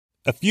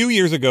A few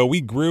years ago, we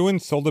grew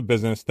and sold a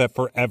business that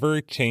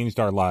forever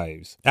changed our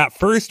lives. At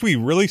first, we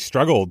really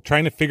struggled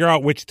trying to figure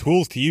out which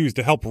tools to use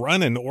to help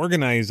run and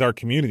organize our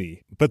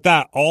community. But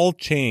that all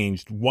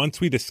changed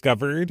once we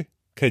discovered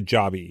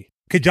Kajabi.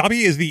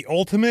 Kajabi is the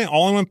ultimate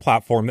all-in-one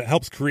platform that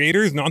helps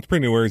creators and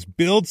entrepreneurs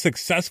build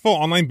successful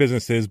online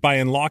businesses by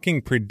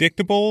unlocking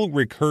predictable,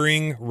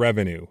 recurring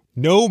revenue.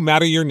 No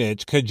matter your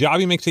niche,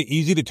 Kajabi makes it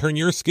easy to turn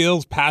your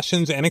skills,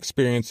 passions, and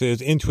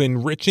experiences into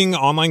enriching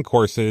online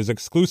courses,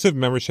 exclusive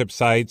membership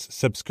sites,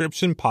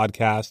 subscription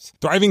podcasts,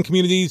 thriving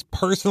communities,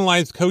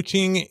 personalized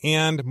coaching,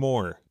 and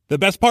more. The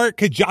best part,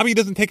 Kajabi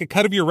doesn't take a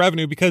cut of your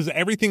revenue because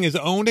everything is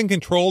owned and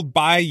controlled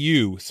by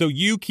you, so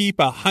you keep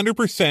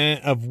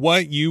 100% of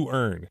what you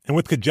earn. And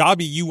with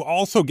Kajabi, you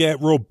also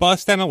get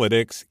robust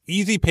analytics,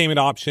 easy payment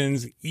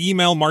options,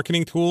 email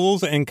marketing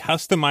tools, and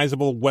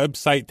customizable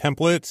website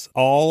templates,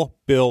 all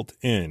built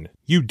in.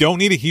 You don't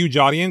need a huge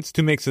audience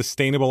to make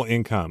sustainable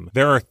income.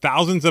 There are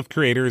thousands of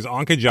creators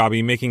on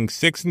Kajabi making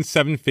 6 and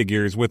 7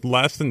 figures with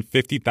less than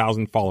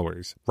 50,000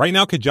 followers. Right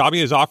now,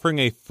 Kajabi is offering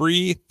a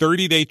free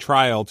 30-day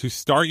trial to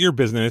start your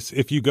business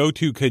if you go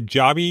to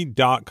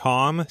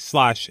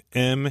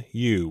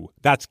kajabi.com/MU.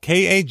 That's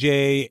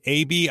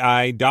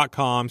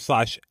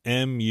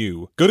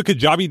KAJABI.com/MU. Go to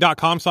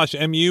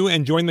kajabi.com/MU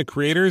and join the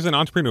creators and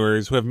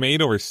entrepreneurs who have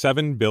made over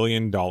 $7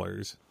 billion.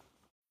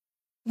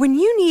 When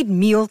you need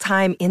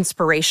mealtime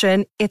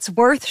inspiration, it's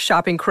worth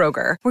shopping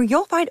Kroger, where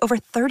you'll find over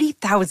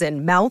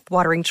 30,000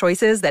 mouth-watering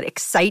choices that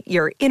excite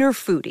your inner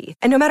foodie.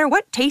 And no matter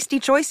what tasty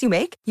choice you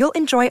make, you'll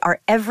enjoy our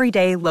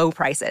everyday low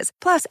prices,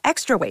 plus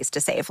extra ways to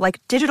save,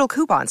 like digital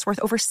coupons worth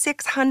over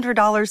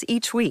 $600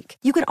 each week.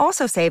 You can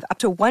also save up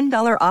to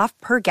 $1 off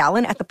per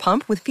gallon at the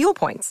pump with fuel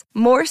points.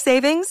 More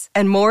savings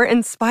and more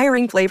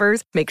inspiring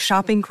flavors make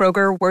shopping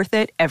Kroger worth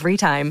it every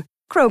time.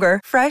 Kroger,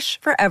 fresh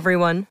for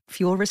everyone.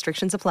 Fuel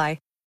restrictions apply.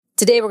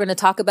 Today, we're going to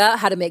talk about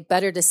how to make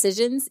better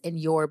decisions in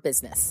your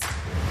business.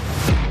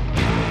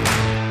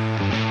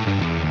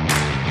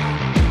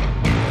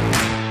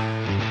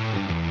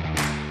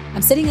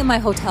 I'm sitting in my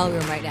hotel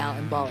room right now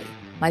in Bali.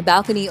 My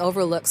balcony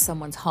overlooks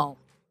someone's home.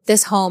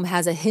 This home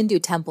has a Hindu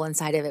temple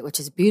inside of it, which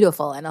is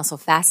beautiful and also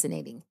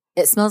fascinating.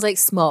 It smells like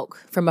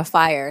smoke from a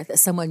fire that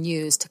someone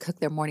used to cook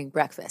their morning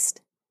breakfast.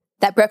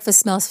 That breakfast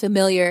smells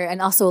familiar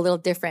and also a little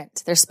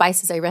different. There's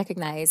spices I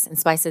recognize and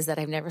spices that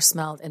I've never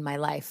smelled in my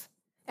life.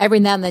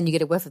 Every now and then you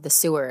get a whiff of the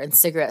sewer and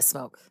cigarette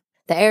smoke.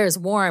 The air is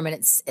warm and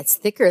it's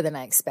thicker than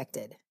I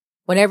expected.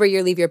 Whenever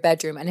you leave your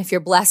bedroom, and if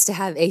you're blessed to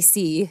have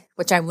AC,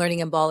 which I'm learning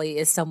in Bali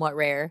is somewhat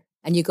rare,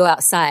 and you go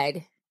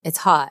outside, it's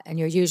hot and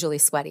you're usually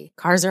sweaty.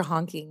 Cars are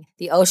honking.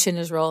 The ocean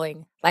is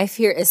rolling. Life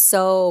here is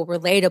so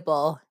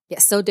relatable,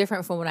 yet so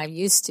different from what I'm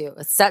used to.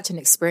 It's such an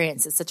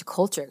experience. It's such a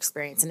culture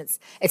experience. And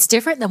it's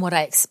different than what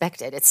I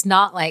expected. It's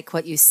not like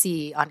what you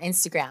see on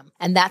Instagram.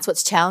 And that's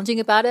what's challenging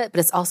about it, but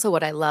it's also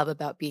what I love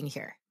about being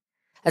here.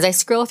 As I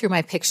scroll through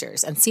my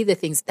pictures and see the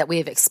things that we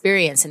have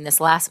experienced in this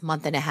last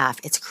month and a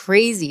half, it's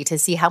crazy to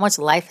see how much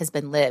life has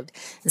been lived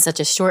in such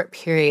a short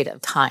period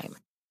of time.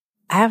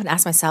 I haven't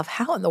asked myself,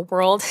 how in the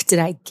world did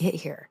I get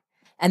here?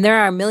 And there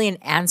are a million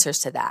answers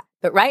to that.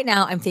 But right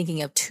now, I'm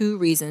thinking of 2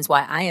 reasons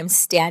why I am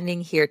standing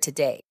here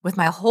today with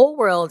my whole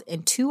world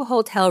in 2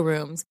 hotel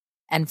rooms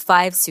and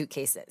 5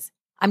 suitcases.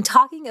 I'm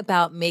talking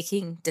about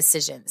making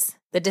decisions.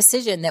 The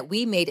decision that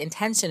we made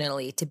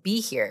intentionally to be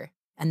here,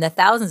 and the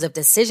thousands of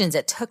decisions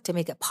it took to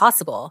make it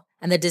possible,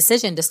 and the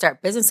decision to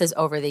start businesses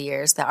over the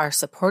years that are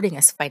supporting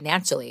us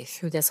financially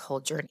through this whole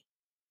journey.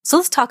 So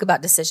let's talk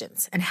about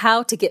decisions and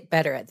how to get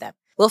better at them.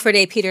 Wilfred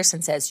A.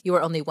 Peterson says, you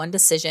are only one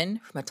decision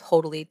from a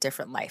totally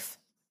different life.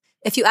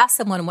 If you ask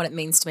someone what it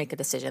means to make a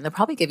decision, they'll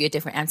probably give you a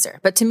different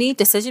answer. But to me,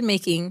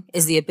 decision-making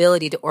is the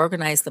ability to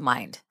organize the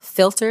mind,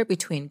 filter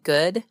between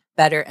good,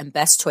 better, and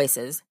best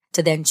choices,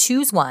 to then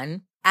choose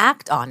one,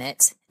 act on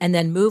it, and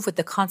then move with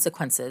the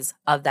consequences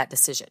of that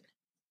decision.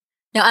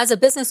 Now, as a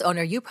business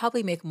owner, you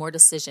probably make more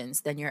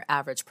decisions than your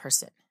average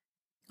person.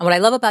 And what I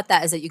love about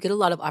that is that you get a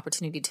lot of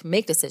opportunity to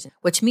make decisions,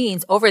 which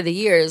means over the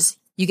years,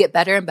 you get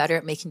better and better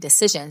at making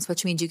decisions,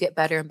 which means you get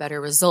better and better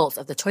results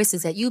of the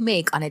choices that you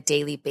make on a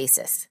daily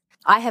basis.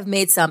 I have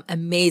made some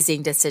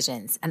amazing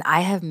decisions, and I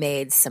have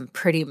made some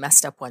pretty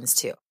messed up ones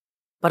too.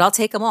 But I'll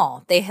take them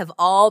all. They have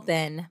all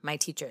been my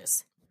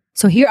teachers.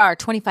 So here are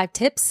 25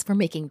 tips for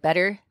making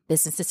better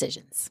business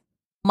decisions.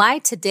 My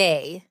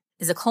today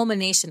is a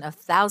culmination of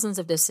thousands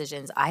of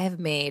decisions I have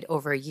made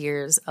over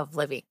years of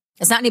living.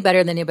 It's not any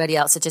better than anybody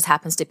else. It just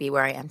happens to be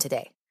where I am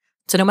today.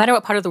 So no matter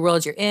what part of the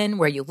world you're in,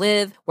 where you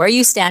live, where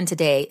you stand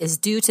today is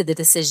due to the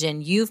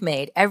decision you've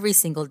made every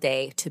single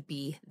day to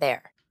be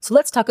there. So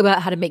let's talk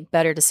about how to make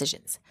better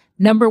decisions.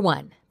 Number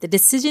 1, the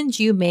decisions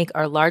you make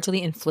are largely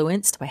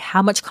influenced by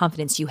how much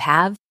confidence you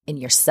have in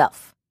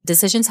yourself.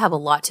 Decisions have a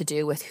lot to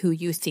do with who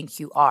you think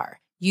you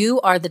are.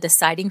 You are the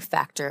deciding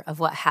factor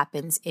of what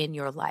happens in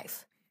your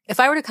life. If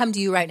I were to come to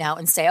you right now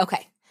and say,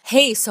 okay,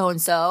 hey,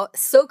 so-and-so,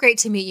 so great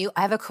to meet you.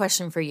 I have a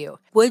question for you.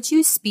 Would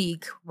you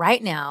speak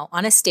right now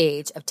on a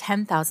stage of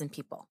 10,000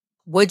 people?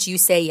 Would you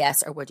say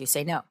yes or would you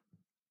say no?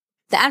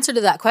 The answer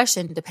to that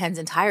question depends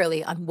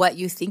entirely on what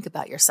you think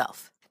about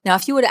yourself. Now,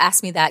 if you would have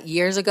asked me that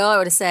years ago, I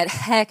would have said,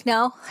 heck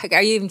no. Like,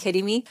 are you even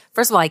kidding me?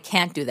 First of all, I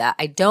can't do that.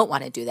 I don't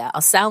want to do that.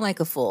 I'll sound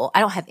like a fool. I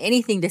don't have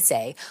anything to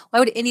say. Why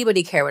would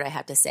anybody care what I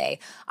have to say?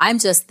 I'm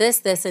just this,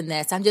 this, and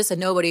this. I'm just a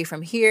nobody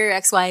from here,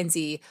 X, Y, and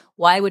Z.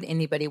 Why would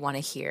anybody want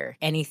to hear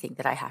anything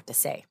that I have to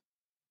say?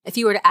 If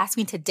you were to ask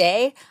me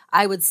today,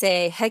 I would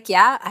say, heck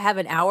yeah, I have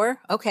an hour.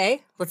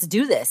 Okay, let's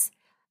do this.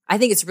 I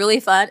think it's really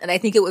fun, and I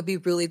think it would be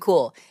really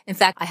cool. In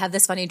fact, I have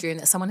this funny dream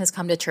that someone has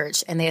come to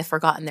church and they have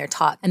forgotten their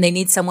talk, and they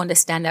need someone to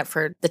stand up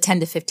for the 10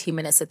 to 15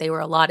 minutes that they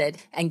were allotted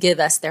and give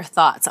us their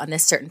thoughts on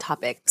this certain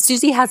topic.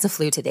 Susie has the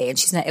flu today, and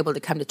she's not able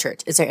to come to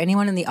church. Is there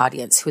anyone in the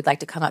audience who would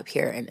like to come up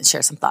here and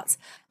share some thoughts?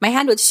 My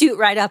hand would shoot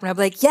right up, and I'd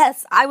be like,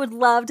 yes, I would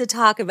love to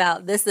talk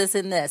about this, this,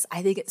 and this.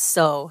 I think it's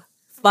so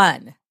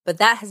fun. But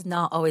that has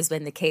not always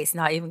been the case,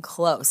 not even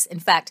close.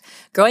 In fact,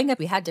 growing up,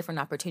 we had different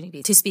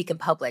opportunities to speak in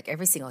public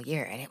every single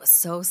year, and it was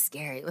so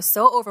scary. It was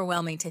so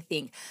overwhelming to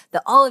think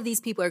that all of these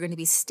people are going to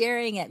be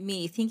staring at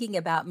me, thinking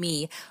about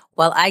me,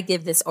 while I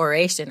give this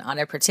oration on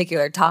a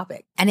particular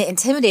topic. And it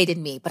intimidated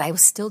me, but I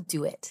would still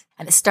do it.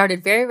 And it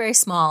started very, very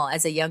small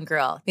as a young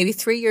girl, maybe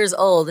 3 years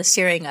old,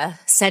 sharing a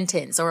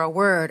sentence or a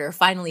word or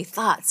finally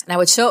thoughts. And I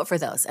would show up for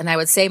those, and I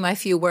would say my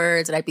few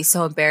words, and I'd be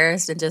so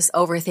embarrassed and just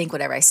overthink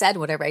whatever I said,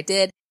 whatever I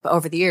did. But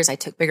over the years, I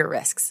took bigger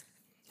risks.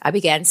 I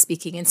began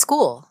speaking in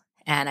school,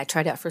 and I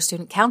tried out for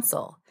student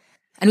council.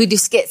 And we do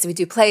skits, and we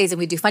do plays, and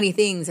we do funny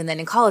things. And then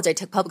in college, I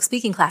took public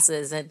speaking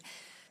classes, and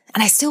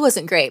I still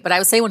wasn't great. But I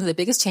would say one of the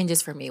biggest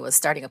changes for me was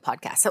starting a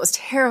podcast. That was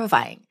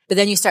terrifying. But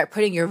then you start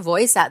putting your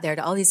voice out there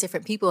to all these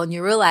different people, and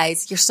you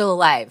realize you're still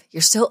alive,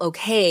 you're still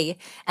okay,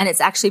 and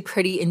it's actually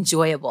pretty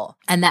enjoyable.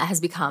 And that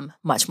has become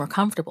much more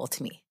comfortable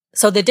to me.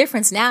 So the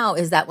difference now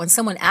is that when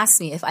someone asks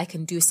me if I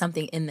can do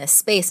something in this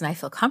space and I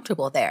feel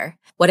comfortable there,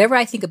 whatever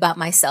I think about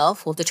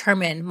myself will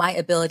determine my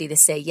ability to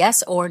say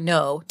yes or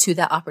no to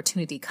that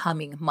opportunity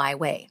coming my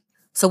way.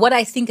 So what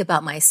I think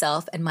about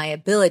myself and my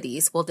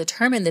abilities will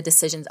determine the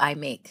decisions I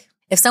make.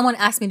 If someone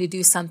asks me to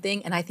do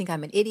something and I think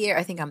I'm an idiot, or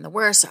I think I'm the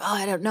worst, or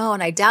I don't know,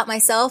 and I doubt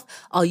myself,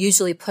 I'll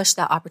usually push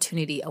that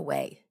opportunity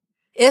away.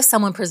 If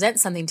someone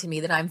presents something to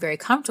me that I'm very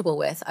comfortable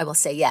with, I will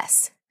say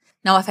yes.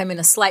 Now, if I'm in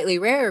a slightly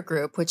rarer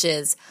group, which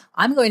is,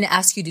 I'm going to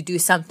ask you to do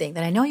something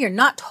that I know you're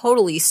not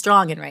totally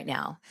strong in right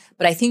now,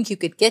 but I think you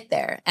could get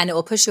there, and it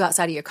will push you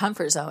outside of your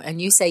comfort zone,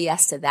 and you say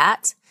yes to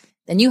that,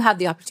 then you have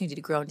the opportunity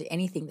to grow into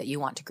anything that you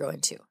want to grow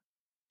into.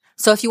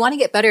 So if you want to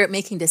get better at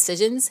making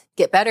decisions,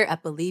 get better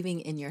at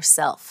believing in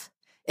yourself.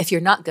 If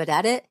you're not good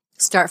at it,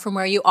 start from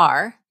where you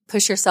are,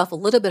 push yourself a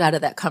little bit out of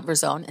that comfort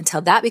zone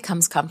until that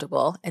becomes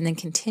comfortable, and then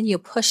continue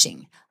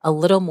pushing a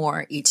little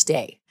more each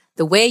day.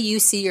 The way you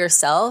see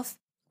yourself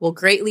will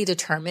greatly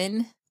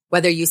determine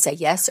whether you say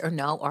yes or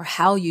no, or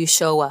how you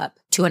show up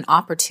to an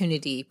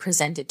opportunity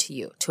presented to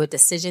you, to a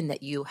decision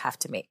that you have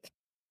to make.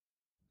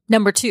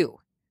 Number 2,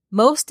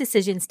 most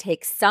decisions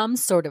take some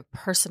sort of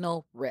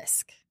personal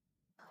risk.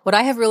 What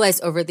I have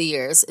realized over the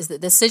years is that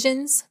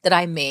decisions that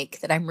I make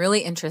that I'm really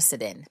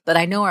interested in, but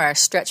I know are a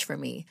stretch for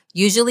me,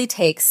 usually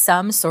take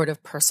some sort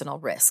of personal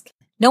risk.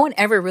 No one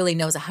ever really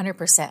knows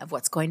 100% of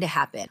what's going to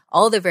happen,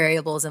 all the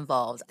variables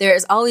involved. There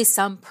is always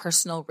some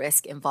personal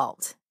risk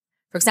involved.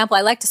 For example,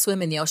 I like to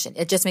swim in the ocean.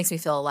 It just makes me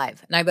feel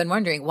alive. And I've been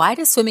wondering, why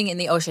does swimming in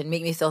the ocean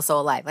make me feel so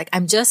alive? Like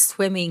I'm just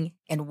swimming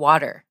in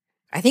water.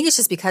 I think it's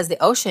just because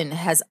the ocean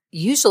has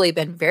usually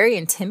been very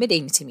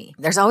intimidating to me.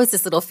 There's always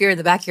this little fear in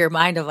the back of your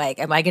mind of like,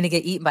 am I going to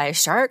get eaten by a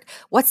shark?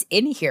 What's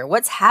in here?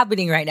 What's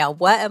happening right now?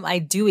 What am I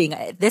doing?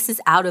 This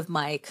is out of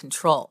my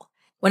control.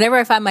 Whenever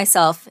I find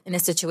myself in a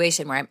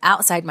situation where I'm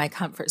outside my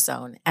comfort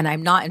zone and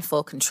I'm not in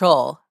full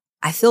control,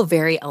 I feel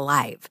very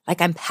alive,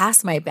 like I'm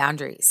past my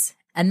boundaries.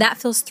 And that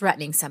feels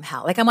threatening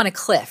somehow, like I'm on a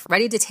cliff,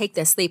 ready to take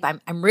this leap.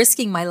 I'm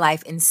risking my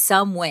life in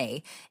some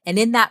way. And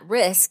in that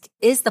risk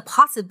is the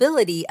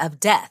possibility of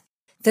death.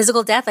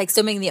 Physical death, like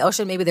swimming in the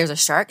ocean, maybe there's a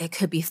shark. It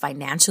could be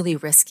financially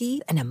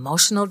risky. An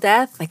emotional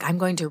death, like I'm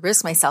going to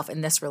risk myself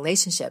in this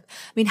relationship.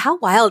 I mean, how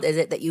wild is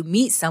it that you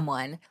meet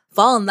someone,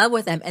 fall in love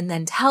with them, and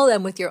then tell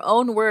them with your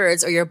own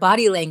words or your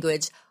body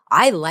language,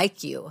 I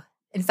like you.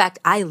 In fact,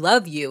 I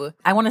love you.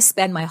 I want to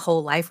spend my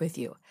whole life with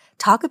you.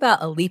 Talk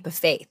about a leap of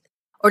faith.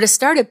 Or to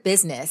start a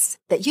business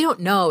that you don't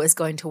know is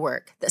going to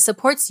work, that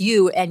supports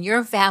you and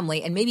your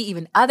family and maybe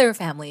even other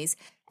families,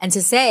 and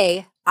to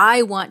say,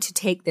 I want to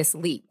take this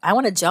leap. I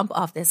want to jump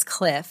off this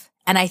cliff,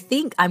 and I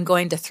think I'm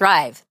going to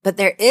thrive. But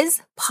there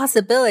is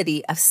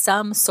possibility of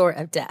some sort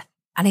of death.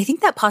 And I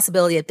think that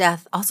possibility of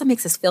death also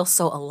makes us feel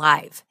so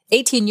alive.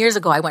 18 years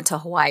ago, I went to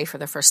Hawaii for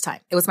the first time.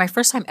 It was my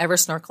first time ever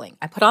snorkeling.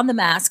 I put on the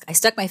mask, I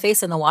stuck my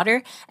face in the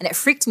water, and it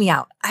freaked me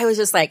out. I was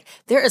just like,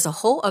 there is a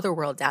whole other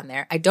world down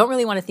there. I don't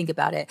really want to think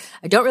about it.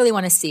 I don't really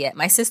want to see it.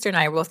 My sister and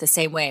I were both the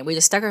same way. We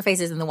just stuck our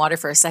faces in the water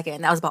for a second,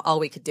 and that was about all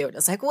we could do. And it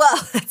was like,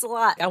 whoa, that's a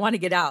lot. I want to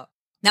get out.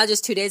 Now,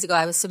 just 2 days ago,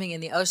 I was swimming in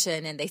the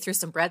ocean and they threw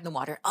some bread in the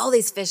water. All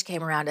these fish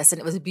came around us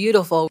and it was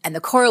beautiful. And the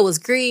coral was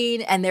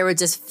green and there were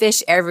just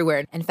fish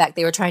everywhere. In fact,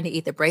 they were trying to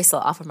eat the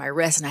bracelet off of my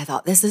wrist. And I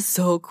thought, this is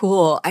so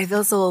cool. I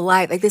feel so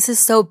alive. Like, this is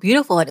so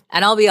beautiful.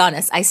 And I'll be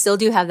honest, I still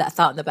do have that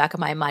thought in the back of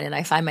my mind. And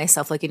I find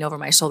myself looking over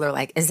my shoulder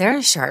like, is there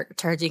a shark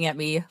charging at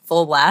me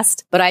full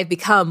blast? But I've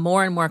become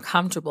more and more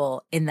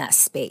comfortable in that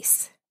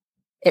space.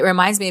 It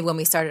reminds me of when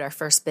we started our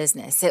first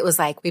business. It was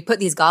like we put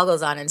these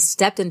goggles on and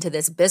stepped into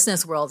this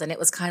business world. And it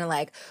was kind of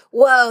like,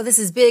 whoa, this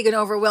is big and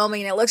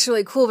overwhelming. And it looks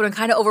really cool, but I'm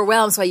kind of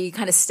overwhelmed. So you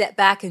kind of step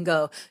back and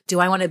go, do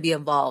I want to be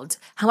involved?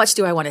 How much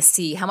do I want to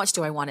see? How much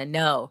do I want to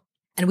know?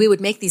 And we would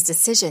make these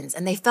decisions.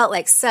 And they felt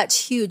like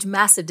such huge,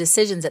 massive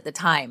decisions at the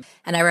time.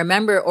 And I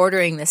remember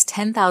ordering this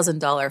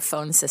 $10,000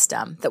 phone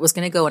system that was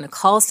going to go in a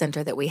call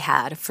center that we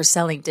had for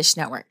selling Dish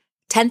Network.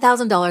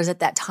 $10,000 at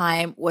that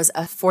time was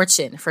a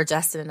fortune for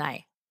Justin and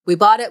I. We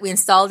bought it, we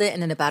installed it,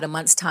 and in about a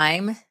month's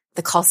time,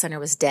 the call center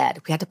was dead.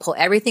 We had to pull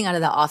everything out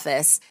of the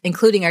office,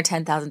 including our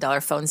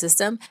 $10,000 phone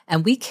system,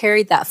 and we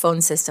carried that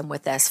phone system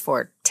with us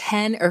for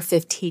 10 or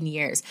 15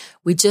 years.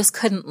 We just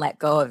couldn't let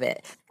go of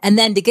it. And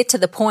then to get to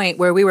the point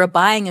where we were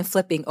buying and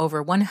flipping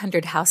over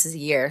 100 houses a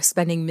year,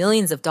 spending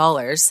millions of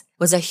dollars,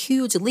 was a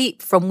huge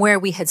leap from where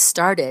we had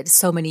started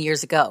so many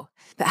years ago.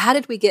 But how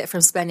did we get from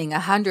spending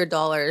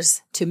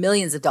 $100 to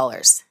millions of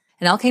dollars?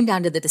 It all came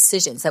down to the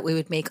decisions that we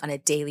would make on a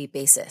daily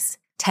basis.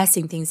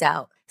 Testing things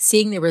out,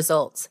 seeing the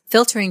results,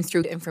 filtering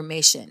through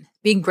information,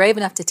 being brave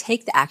enough to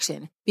take the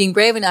action, being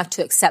brave enough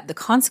to accept the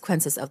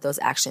consequences of those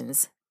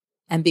actions,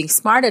 and being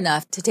smart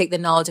enough to take the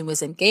knowledge and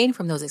wisdom gained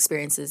from those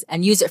experiences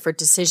and use it for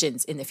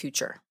decisions in the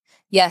future.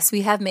 Yes,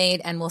 we have made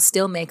and will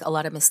still make a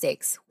lot of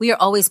mistakes. We are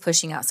always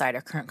pushing outside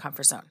our current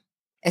comfort zone.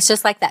 It's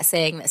just like that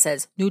saying that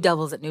says, new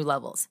devils at new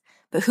levels.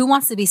 But who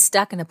wants to be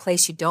stuck in a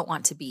place you don't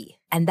want to be?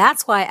 And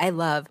that's why I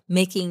love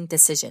making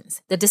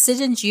decisions. The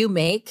decisions you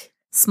make,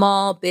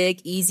 small, big,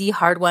 easy,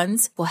 hard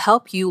ones, will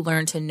help you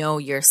learn to know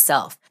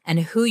yourself and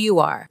who you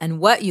are and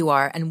what you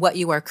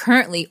are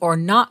currently or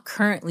not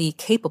currently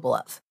capable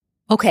of.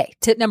 Okay,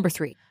 tip number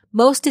 3.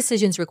 Most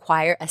decisions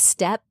require a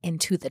step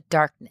into the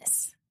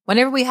darkness.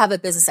 Whenever we have a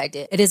business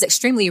idea, it is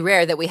extremely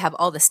rare that we have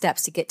all the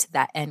steps to get to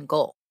that end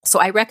goal. So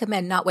I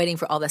recommend not waiting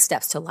for all the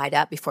steps to light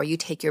up before you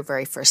take your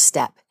very first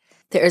step.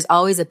 There is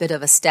always a bit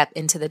of a step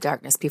into the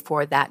darkness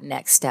before that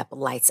next step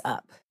lights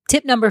up.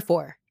 Tip number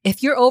 4.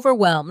 If you're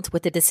overwhelmed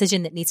with the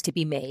decision that needs to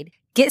be made,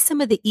 get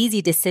some of the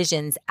easy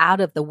decisions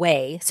out of the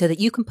way so that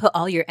you can put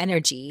all your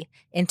energy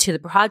into the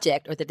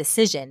project or the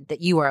decision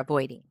that you are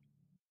avoiding.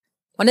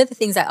 One of the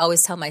things I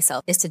always tell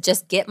myself is to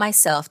just get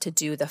myself to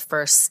do the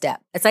first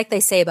step. It's like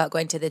they say about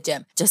going to the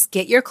gym. Just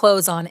get your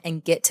clothes on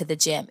and get to the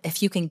gym.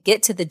 If you can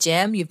get to the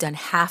gym, you've done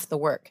half the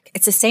work.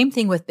 It's the same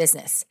thing with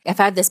business. If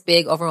I have this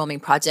big, overwhelming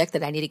project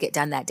that I need to get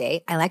done that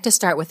day, I like to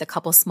start with a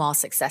couple small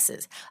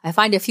successes. I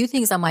find a few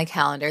things on my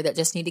calendar that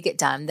just need to get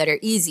done that are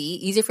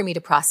easy for me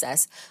to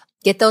process.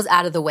 Get those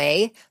out of the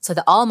way so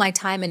that all my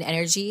time and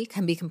energy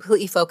can be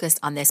completely focused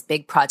on this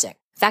big project.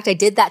 In fact, I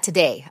did that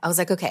today. I was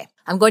like, okay,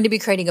 I'm going to be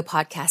creating a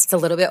podcast. It's a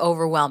little bit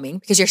overwhelming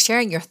because you're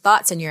sharing your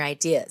thoughts and your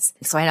ideas.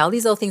 So I had all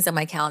these little things on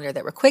my calendar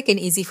that were quick and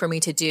easy for me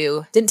to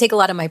do. Didn't take a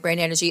lot of my brain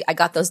energy. I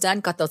got those done,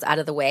 got those out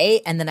of the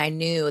way. And then I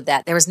knew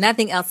that there was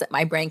nothing else that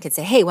my brain could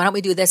say, hey, why don't we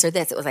do this or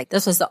this? It was like,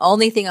 this was the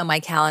only thing on my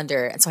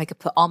calendar. And so I could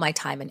put all my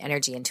time and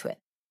energy into it.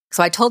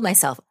 So I told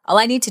myself, all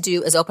I need to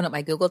do is open up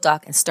my Google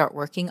Doc and start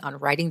working on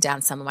writing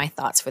down some of my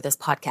thoughts for this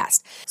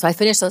podcast. So I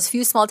finished those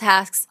few small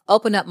tasks,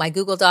 opened up my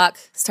Google Doc,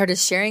 started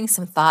sharing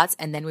some thoughts,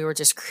 and then we were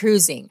just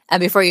cruising.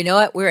 And before you know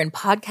it, we're in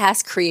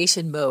podcast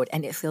creation mode,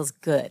 and it feels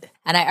good.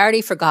 And I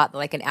already forgot that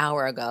like an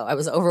hour ago, I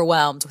was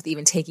overwhelmed with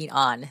even taking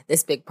on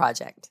this big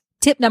project.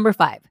 Tip number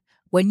 5.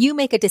 When you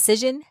make a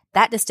decision,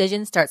 that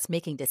decision starts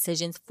making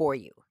decisions for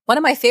you. One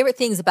of my favorite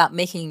things about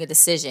making a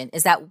decision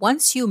is that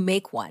once you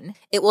make one,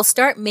 it will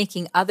start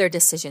making other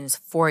decisions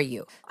for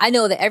you. I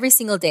know that every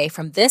single day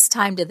from this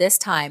time to this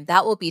time,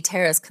 that will be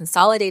Tara's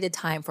consolidated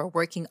time for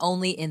working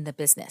only in the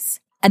business.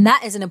 And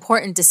that is an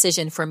important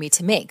decision for me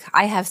to make.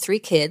 I have 3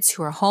 kids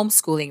who are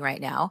homeschooling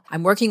right now.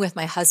 I'm working with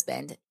my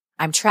husband.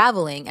 I'm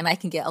traveling and I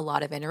can get a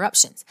lot of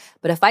interruptions.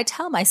 But if I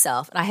tell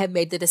myself and I have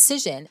made the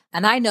decision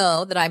and I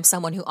know that I'm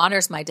someone who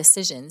honors my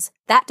decisions,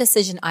 that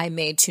decision I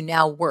made to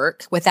now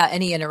work without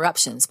any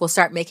interruptions will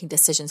start making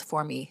decisions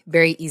for me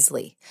very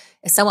easily.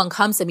 If someone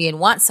comes to me and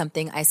wants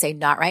something, I say,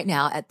 not right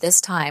now. At this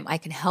time, I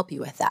can help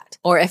you with that.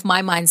 Or if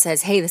my mind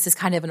says, hey, this is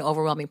kind of an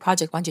overwhelming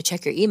project. Why don't you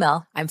check your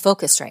email? I'm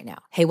focused right now.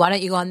 Hey, why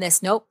don't you go on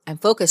this? Nope, I'm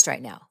focused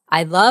right now.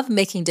 I love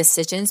making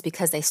decisions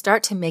because they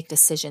start to make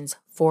decisions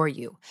for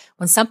you.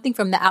 When something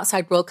from the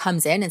outside world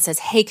comes in and says,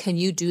 hey, can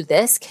you do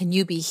this? Can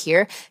you be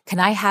here? Can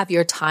I have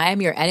your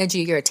time, your energy,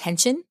 your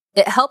attention?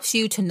 It helps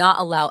you to not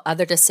allow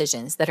other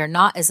decisions that are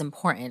not as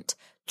important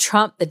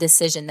trump the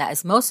decision that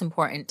is most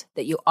important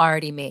that you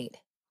already made.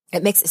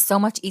 It makes it so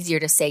much easier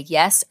to say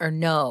yes or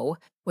no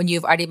when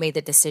you've already made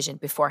the decision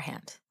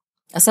beforehand.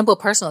 A simple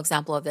personal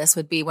example of this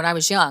would be when I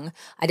was young,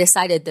 I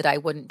decided that I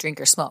wouldn't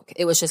drink or smoke.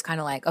 It was just kind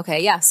of like,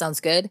 okay, yeah, sounds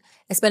good.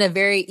 It's been a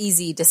very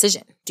easy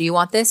decision. Do you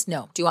want this?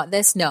 No. Do you want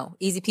this? No.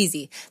 Easy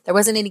peasy. There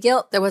wasn't any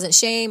guilt. There wasn't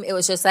shame. It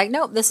was just like,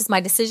 nope, this is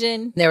my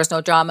decision. There was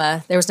no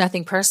drama. There was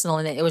nothing personal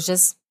in it. It was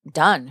just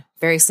done.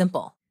 Very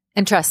simple.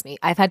 And trust me,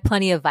 I've had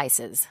plenty of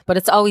vices, but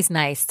it's always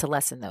nice to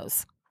lessen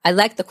those. I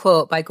like the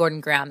quote by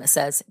Gordon Graham that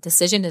says,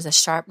 "Decision is a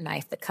sharp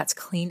knife that cuts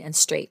clean and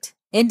straight.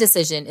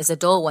 Indecision is a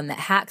dull one that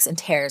hacks and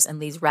tears and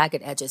leaves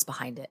ragged edges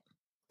behind it."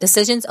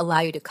 Decisions allow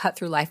you to cut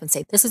through life and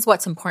say, this is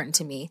what's important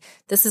to me.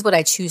 This is what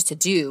I choose to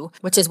do,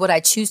 which is what I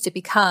choose to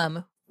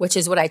become, which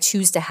is what I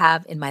choose to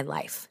have in my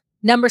life.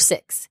 Number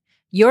 6,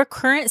 your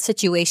current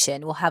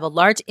situation will have a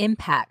large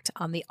impact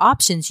on the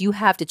options you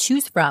have to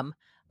choose from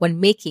when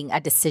making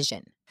a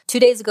decision. 2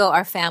 days ago,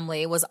 our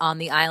family was on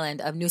the island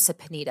of Nusa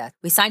Penida.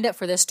 We signed up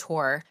for this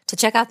tour to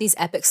check out these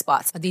epic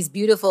spots, these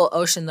beautiful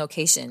ocean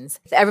locations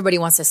that everybody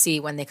wants to see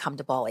when they come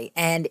to Bali.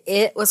 And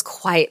it was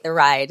quite the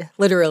ride,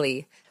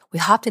 literally. We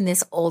hopped in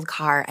this old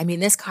car. I mean,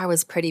 this car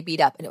was pretty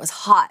beat up and it was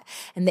hot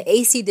and the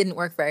AC didn't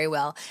work very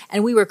well.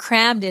 And we were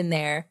crammed in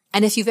there.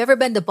 And if you've ever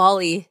been to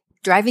Bali,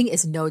 driving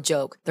is no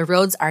joke. The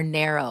roads are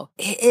narrow.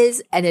 It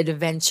is an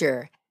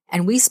adventure.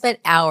 And we spent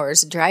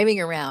hours driving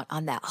around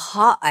on that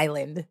hot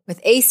island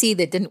with AC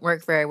that didn't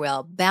work very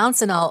well,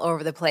 bouncing all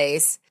over the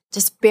place,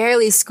 just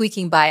barely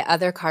squeaking by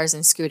other cars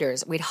and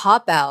scooters. We'd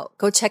hop out,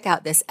 go check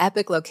out this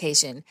epic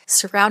location,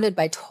 surrounded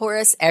by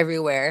tourists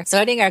everywhere,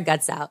 sweating our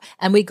guts out,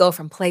 and we'd go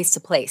from place to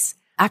place.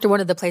 After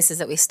one of the places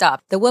that we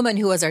stopped, the woman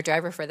who was our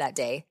driver for that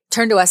day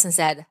turned to us and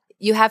said,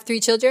 "You have 3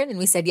 children?" And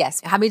we said,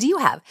 "Yes." "How many do you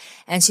have?"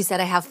 And she said,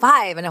 "I have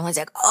 5. And I was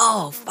like,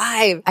 "Oh,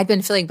 5. I'd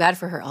been feeling bad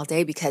for her all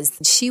day because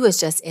she was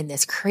just in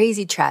this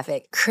crazy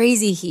traffic,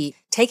 crazy heat,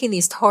 taking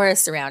these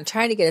tourists around,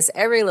 trying to get us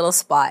every little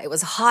spot. It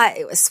was hot.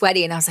 It was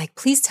sweaty. And I was like,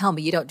 "Please tell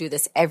me you don't do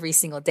this every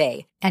single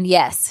day." And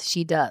yes,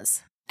 she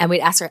does. And we'd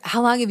ask her,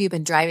 "How long have you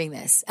been driving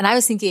this?" And I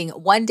was thinking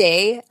 1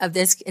 day of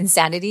this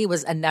insanity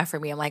was enough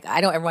for me. I'm like,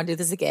 I don't ever want to do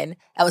this again.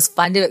 That was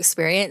fun to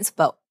experience,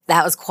 but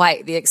that was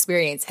quite the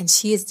experience. And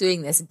she is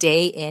doing this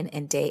day in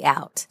and day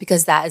out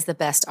because that is the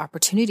best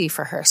opportunity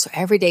for her. So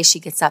every day she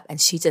gets up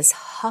and she just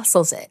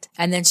hustles it.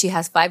 And then she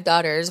has 5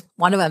 daughters.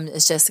 One of them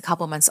is just a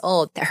couple months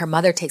old that her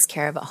mother takes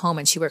care of at home.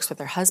 And she works with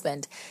her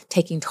husband,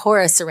 taking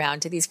tourists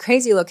around to these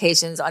crazy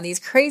locations on these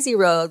crazy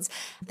roads.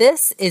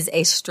 This is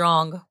a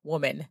strong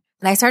woman.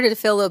 And I started to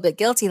feel a little bit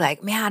guilty,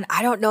 like, man,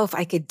 I don't know if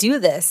I could do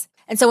this.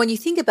 And so when you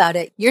think about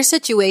it, your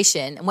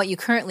situation and what you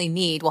currently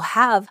need will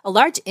have a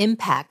large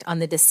impact on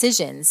the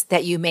decisions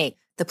that you make,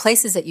 the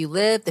places that you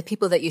live, the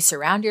people that you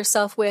surround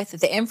yourself with,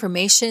 the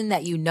information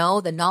that you know,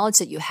 the knowledge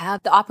that you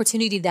have, the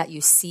opportunity that you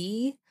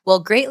see will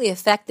greatly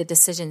affect the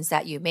decisions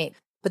that you make.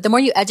 But the more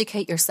you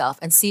educate yourself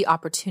and see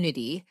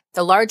opportunity,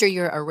 the larger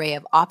your array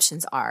of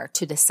options are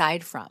to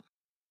decide from.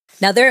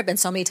 Now, there have been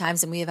so many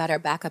times when we have had our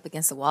back up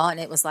against the wall and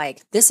it was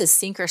like, this is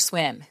sink or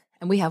swim.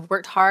 And we have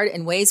worked hard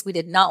in ways we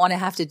did not want to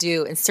have to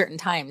do in certain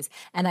times.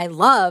 And I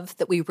love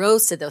that we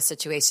rose to those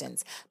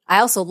situations. I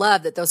also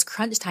love that those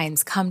crunch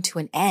times come to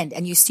an end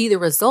and you see the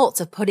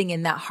results of putting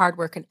in that hard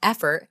work and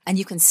effort, and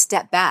you can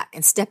step back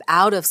and step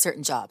out of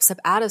certain jobs, step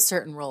out of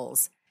certain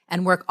roles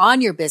and work on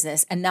your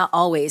business and not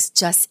always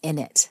just in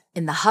it,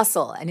 in the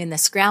hustle and in the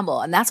scramble.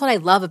 And that's what I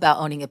love about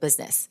owning a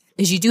business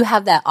is you do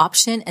have that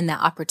option and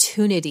that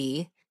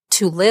opportunity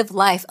to live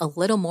life a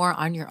little more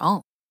on your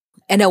own,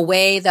 in a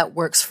way that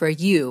works for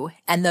you.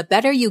 And the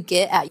better you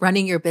get at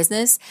running your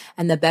business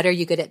and the better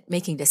you get at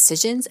making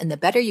decisions and the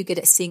better you get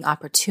at seeing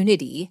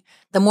opportunity,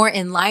 the more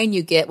in line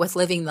you get with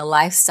living the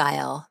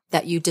lifestyle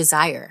that you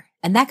desire.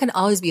 And that can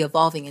always be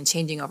evolving and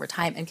changing over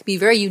time and can be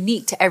very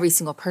unique to every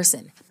single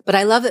person. But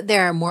I love that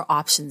there are more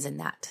options in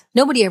that.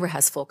 Nobody ever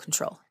has full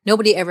control.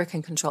 Nobody ever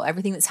can control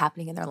everything that's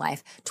happening in their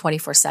life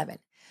 24/7.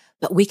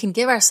 But we can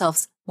give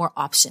ourselves more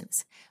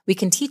options. We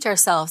can teach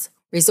ourselves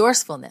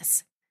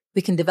resourcefulness.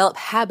 We can develop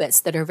habits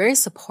that are very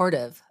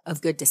supportive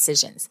of good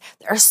decisions.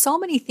 There are so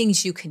many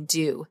things you can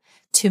do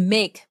to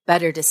make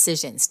better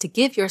decisions, to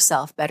give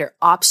yourself better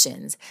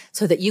options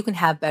so that you can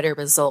have better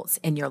results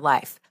in your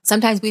life.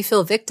 Sometimes we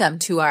feel victim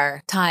to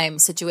our time,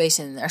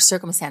 situation, our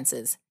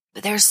circumstances,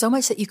 but there's so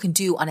much that you can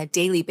do on a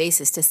daily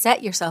basis to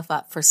set yourself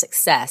up for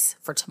success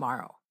for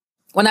tomorrow.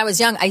 When I was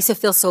young, I used to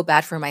feel so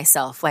bad for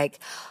myself. Like,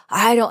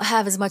 I don't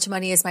have as much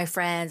money as my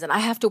friends and I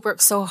have to work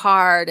so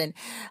hard and,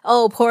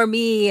 oh, poor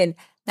me. And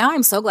now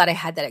I'm so glad I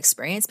had that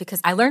experience because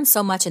I learned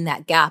so much in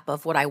that gap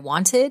of what I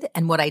wanted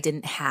and what I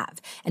didn't have.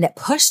 And it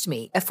pushed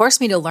me. It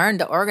forced me to learn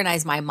to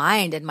organize my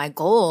mind and my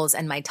goals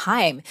and my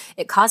time.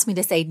 It caused me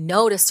to say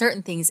no to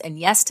certain things and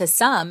yes to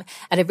some.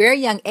 At a very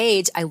young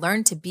age, I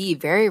learned to be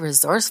very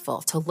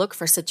resourceful, to look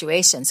for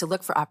situations, to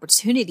look for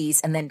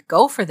opportunities and then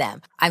go for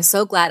them. I'm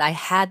so glad I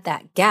had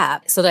that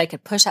gap so that I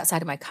could push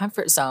outside of my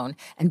comfort zone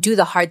and do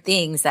the hard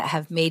things that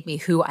have made me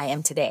who I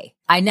am today.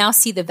 I now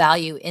see the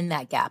value in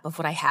that gap of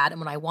what I had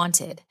and what I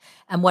wanted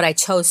and what I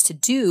chose to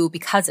do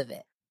because of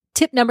it.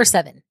 Tip number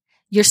 7,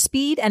 your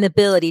speed and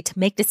ability to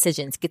make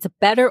decisions gets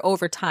better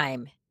over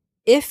time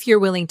if you're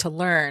willing to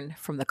learn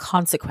from the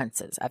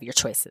consequences of your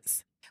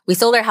choices. We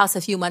sold our house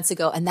a few months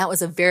ago, and that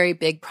was a very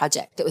big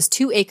project. It was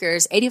 2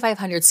 acres,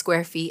 8,500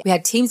 square feet. We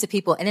had teams of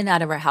people in and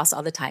out of our house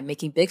all the time,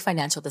 making big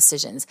financial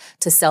decisions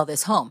to sell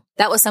this home.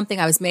 That was something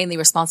I was mainly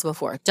responsible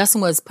for. Justin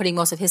was putting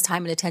most of his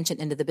time and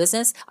attention into the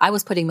business. I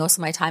was putting most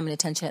of my time and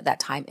attention at that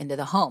time into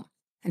the home.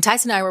 And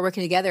Tyson and I were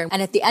working together.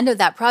 And at the end of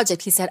that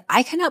project, he said,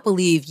 I cannot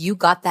believe you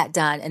got that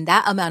done in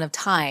that amount of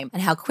time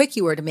and how quick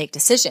you were to make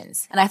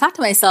decisions. And I thought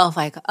to myself,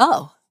 like,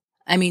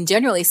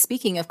 generally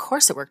speaking, of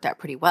course it worked out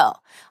pretty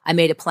well. I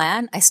made a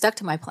plan, I stuck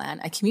to my plan,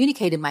 I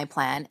communicated my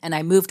plan, and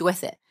I moved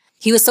with it.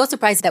 He was so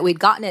surprised that we'd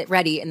gotten it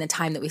ready in the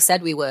time that we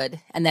said we would,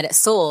 and that it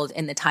sold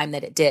in the time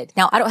that it did.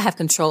 Now, I don't have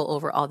control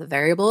over all the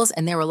variables,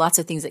 and there were lots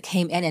of things that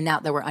came in and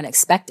out that were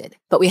unexpected.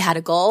 But we had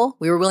a goal,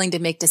 we were willing to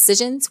make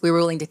decisions, we were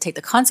willing to take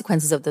the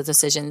consequences of the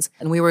decisions,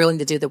 and we were willing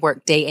to do the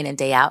work day in and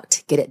day out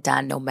to get it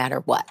done no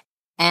matter what.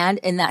 And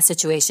in that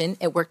situation,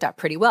 it worked out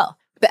pretty well.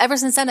 But ever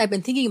since then, I've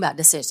been thinking about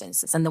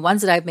decisions and the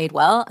ones that I've made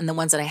well and the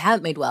ones that I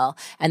haven't made well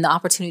and the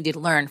opportunity to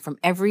learn from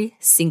every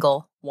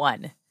single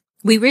one.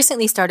 We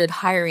recently started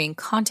hiring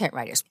content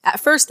writers. At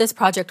first, this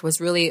project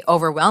was really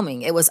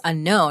overwhelming. It was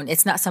unknown.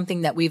 It's not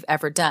something that we've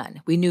ever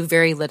done. We knew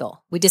very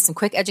little. We did some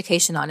quick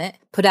education on it,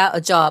 put out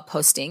a job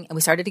posting, and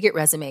we started to get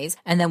resumes,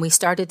 and then we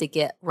started to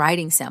get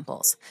writing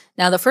samples.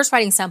 Now, the first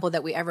writing sample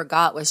that we ever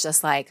got was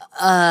just like,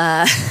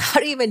 I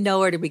don't even know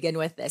where to begin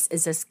with this.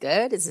 Is this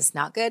good? Is this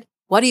not good?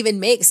 What even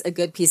makes a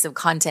good piece of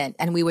content?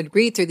 And we would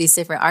read through these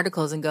different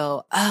articles and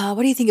go,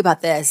 what do you think about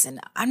this? And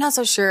I'm not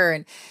so sure.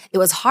 And it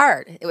was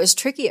hard. It was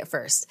tricky at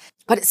first,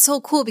 but it's so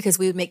cool because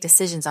we would make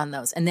decisions on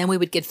those. And then we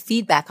would get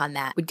feedback on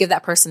that. We'd give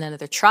that person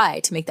another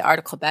try to make the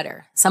article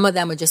better. Some of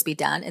them would just be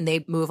done and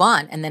they'd move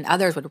on. And then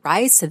others would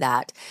rise to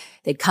that.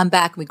 They'd come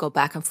back and we'd go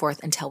back and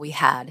forth until we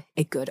had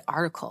a good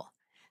article.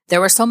 There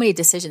were so many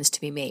decisions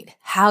to be made.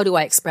 How do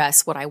I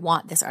express what I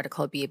want this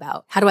article to be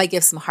about? How do I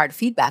give some hard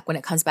feedback when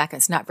it comes back and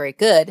it's not very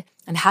good?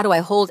 And how do I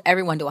hold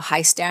everyone to a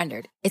high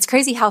standard? It's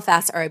crazy how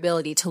fast our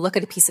ability to look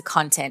at a piece of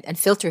content and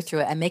filter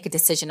through it and make a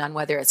decision on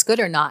whether it's good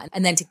or not,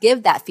 and then to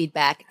give that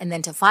feedback and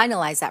then to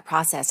finalize that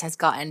process has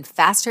gotten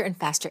faster and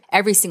faster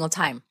every single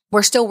time.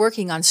 We're still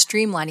working on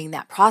streamlining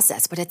that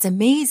process, but it's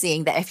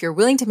amazing that if you're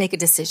willing to make a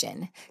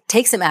decision,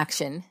 take some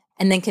action,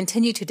 and then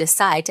continue to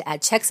decide to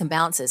add checks and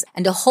balances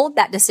and to hold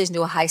that decision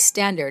to a high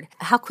standard,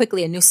 how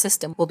quickly a new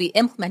system will be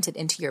implemented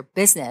into your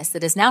business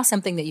that is now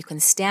something that you can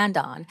stand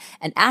on,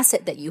 an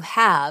asset that you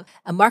have,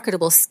 a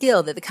marketable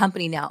skill that the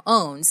company now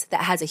owns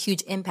that has a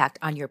huge impact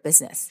on your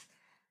business.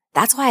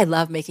 That's why I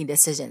love making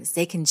decisions.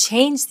 They can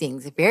change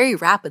things very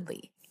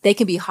rapidly. They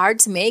can be hard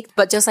to make,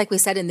 but just like we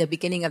said in the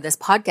beginning of this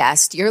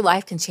podcast, your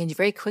life can change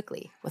very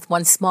quickly with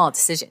one small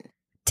decision.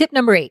 Tip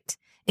number 8,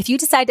 if you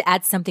decide to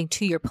add something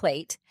to your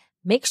plate,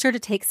 make sure to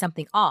take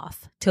something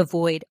off to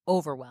avoid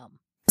overwhelm.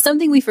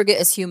 Something we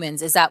forget as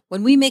humans is that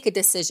when we make a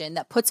decision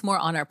that puts more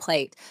on our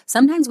plate,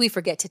 sometimes we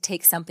forget to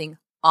take something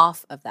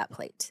off of that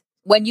plate.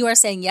 When you are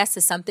saying yes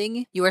to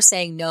something, you are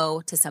saying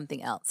no to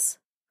something else.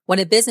 When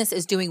a business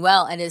is doing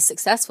well and is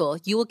successful,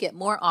 you will get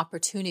more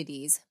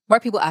opportunities, more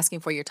people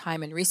asking for your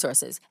time and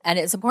resources. And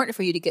it's important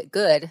for you to get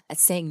good at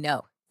saying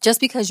no. Just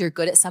because you're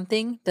good at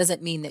something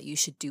doesn't mean that you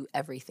should do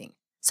everything.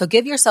 So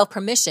give yourself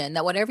permission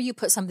that whenever you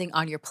put something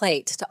on your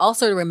plate, to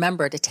also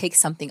remember to take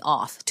something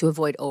off to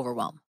avoid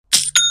overwhelm.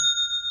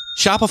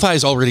 Shopify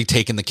has already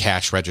taken the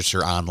cash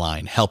register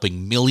online,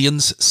 helping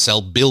millions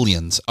sell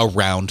billions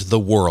around the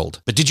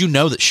world. But did you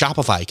know that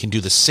Shopify can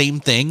do the same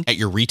thing at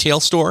your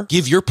retail store?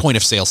 Give your point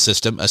of sale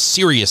system a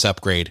serious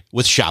upgrade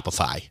with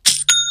Shopify.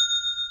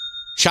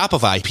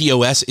 Shopify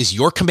POS is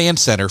your command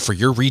center for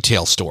your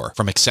retail store.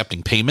 From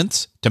accepting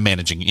payments to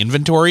managing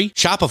inventory,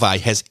 Shopify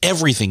has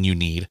everything you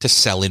need to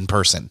sell in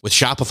person. With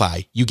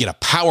Shopify, you get a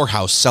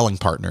powerhouse selling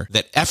partner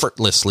that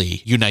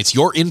effortlessly unites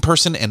your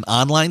in-person and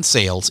online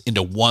sales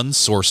into one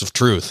source of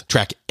truth.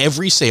 Track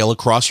every sale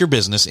across your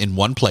business in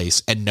one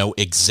place and know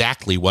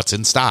exactly what's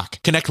in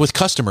stock. Connect with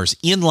customers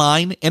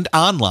in-line and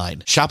online.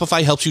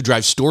 Shopify helps you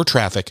drive store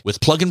traffic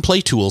with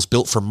plug-and-play tools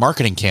built for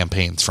marketing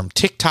campaigns from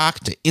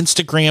TikTok to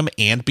Instagram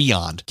and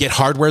beyond. Get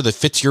hardware that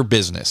fits your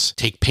business.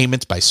 Take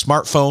payments by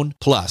smartphone.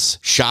 Plus,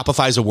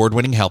 Shopify's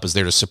award-winning help is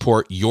there to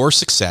support your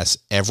success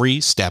every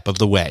step of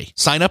the way.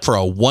 Sign up for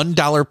a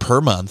 $1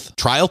 per month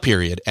trial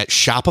period at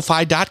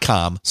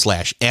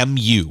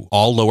shopify.com/MU,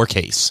 all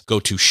lowercase. Go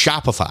to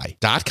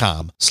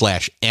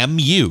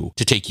shopify.com/MU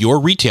to take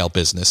your retail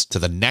business to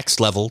the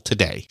next level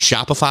today.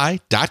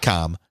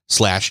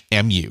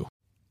 Shopify.com/MU.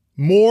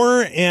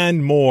 More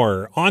and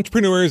more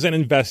entrepreneurs and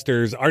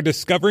investors are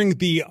discovering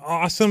the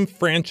awesome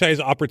franchise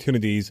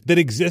opportunities that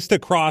exist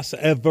across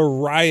a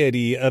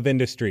variety of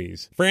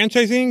industries.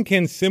 Franchising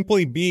can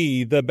simply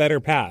be the better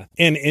path,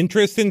 and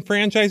interest in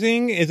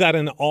franchising is at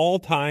an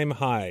all-time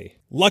high.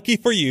 Lucky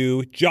for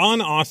you, John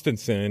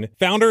Austenson,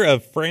 founder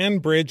of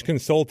FranBridge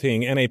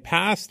Consulting and a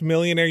past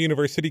Millionaire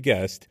University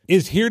guest,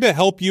 is here to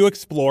help you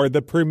explore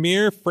the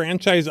premier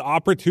franchise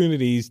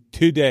opportunities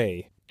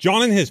today.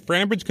 John and his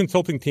FranBridge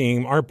consulting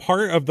team are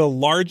part of the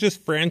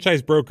largest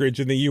franchise brokerage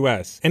in the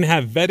U.S. and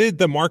have vetted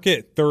the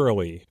market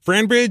thoroughly.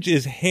 FranBridge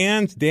is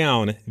hands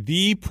down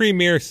the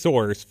premier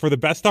source for the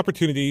best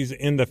opportunities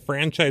in the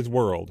franchise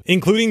world,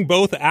 including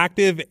both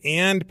active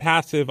and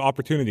passive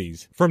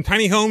opportunities. From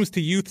tiny homes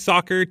to youth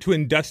soccer to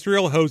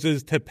industrial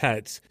hoses to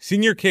pets,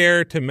 senior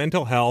care to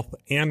mental health,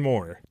 and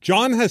more.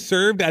 John has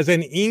served as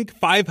an Inc.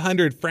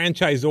 500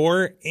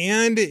 franchisor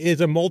and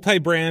is a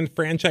multi-brand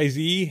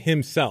franchisee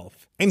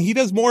himself. And he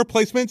does more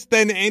placements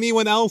than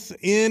anyone else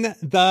in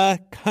the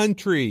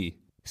country.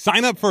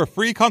 Sign up for a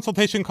free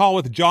consultation call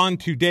with John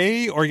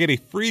today or get a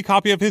free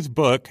copy of his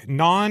book,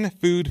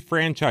 Non-Food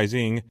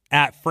Franchising,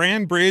 at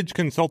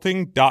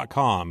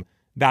franbridgeconsulting.com.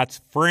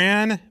 That's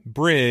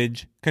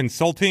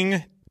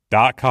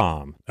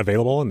franbridgeconsulting.com.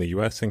 Available in the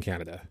U.S. and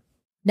Canada.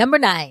 Number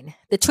 9,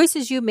 the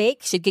choices you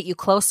make should get you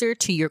closer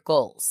to your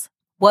goals.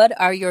 What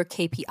are your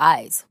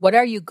KPIs? What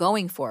are you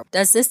going for?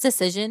 Does this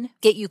decision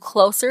get you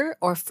closer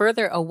or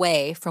further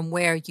away from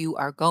where you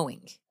are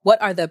going? What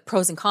are the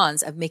pros and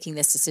cons of making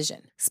this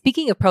decision?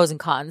 Speaking of pros and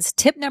cons,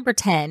 tip number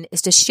 10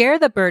 is to share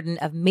the burden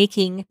of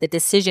making the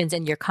decisions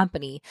in your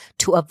company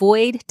to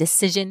avoid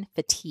decision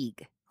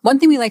fatigue. One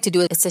thing we like to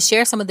do is to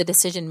share some of the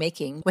decision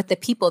making with the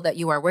people that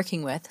you are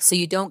working with so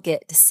you don't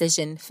get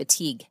decision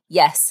fatigue.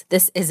 Yes,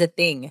 this is a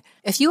thing.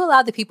 If you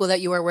allow the people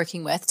that you are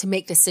working with to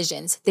make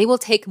decisions, they will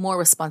take more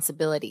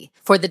responsibility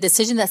for the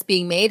decision that's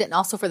being made and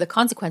also for the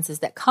consequences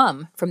that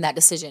come from that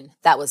decision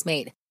that was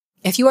made.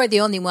 If you are the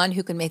only one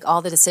who can make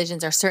all the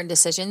decisions or certain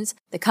decisions,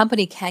 the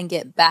company can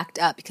get backed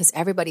up because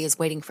everybody is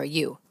waiting for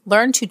you.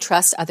 Learn to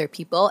trust other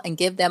people and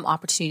give them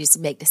opportunities to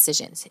make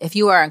decisions. If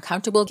you are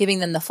uncomfortable giving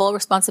them the full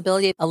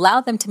responsibility, allow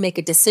them to make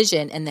a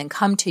decision and then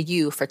come to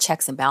you for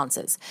checks and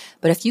balances.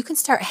 But if you can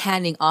start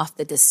handing off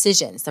the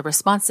decisions, the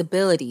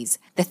responsibilities,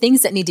 the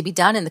things that need to be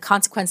done and the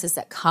consequences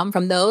that come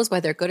from those,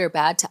 whether good or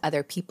bad, to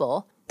other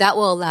people, that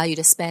will allow you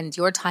to spend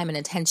your time and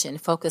attention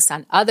focused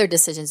on other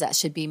decisions that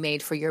should be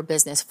made for your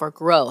business for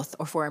growth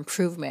or for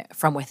improvement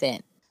from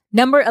within.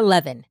 Number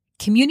 11,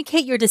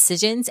 communicate your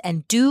decisions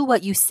and do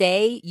what you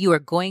say you are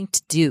going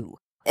to do.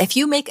 If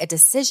you make a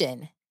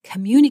decision,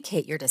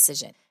 communicate your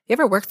decision. You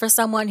ever worked for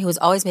someone who was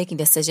always making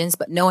decisions,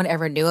 but no one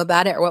ever knew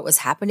about it or what was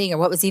happening or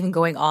what was even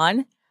going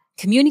on?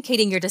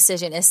 Communicating your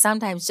decision is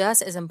sometimes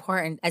just as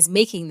important as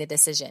making the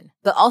decision,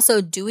 but also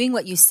doing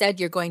what you said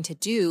you're going to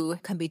do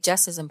can be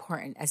just as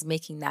important as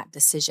making that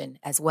decision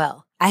as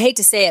well. I hate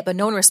to say it, but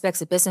no one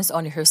respects a business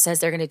owner who says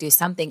they're going to do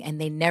something and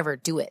they never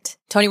do it.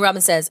 Tony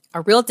Robbins says,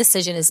 a real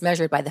decision is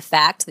measured by the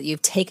fact that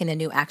you've taken a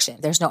new action.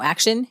 There's no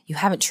action, you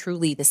haven't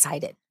truly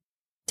decided.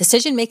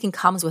 Decision making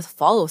comes with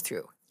follow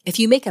through. If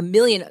you make a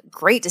million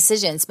great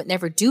decisions but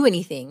never do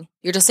anything,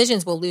 your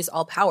decisions will lose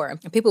all power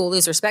and people will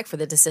lose respect for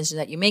the decision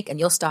that you make and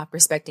you'll stop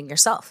respecting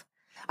yourself.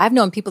 I've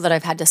known people that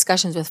I've had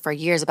discussions with for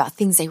years about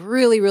things they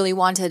really, really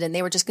wanted and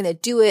they were just going to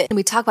do it. And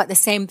we talk about the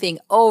same thing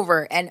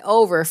over and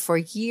over for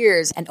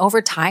years. And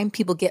over time,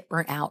 people get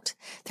burnt out.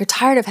 They're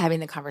tired of having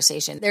the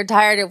conversation. They're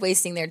tired of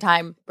wasting their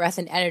time, breath,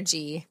 and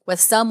energy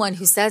with someone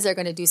who says they're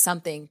going to do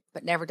something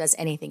but never does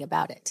anything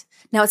about it.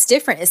 Now, it's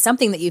different. It's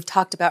something that you've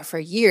talked about for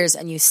years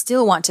and you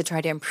still want to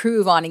try to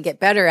improve on and get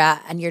better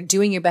at, and you're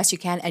doing your best you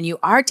can and you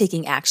are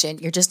taking action.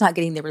 You're just not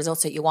getting the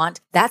results that you want.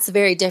 That's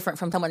very different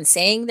from someone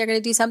saying they're going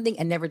to do something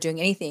and never doing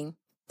anything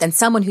than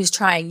someone who's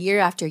trying year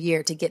after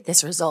year to get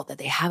this result that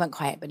they haven't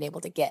quite been able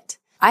to get.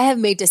 I have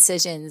made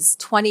decisions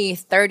 20,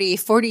 30,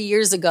 40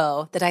 years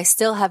ago that I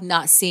still have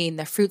not seen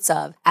the fruits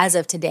of as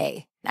of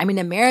today. I mean,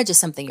 a marriage is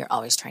something you're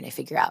always trying to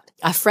figure out.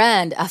 A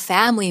friend, a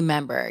family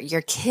member,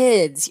 your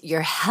kids, your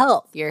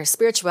health, your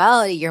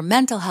spirituality, your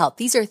mental health.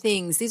 These are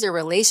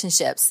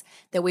relationships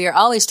that we are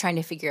always trying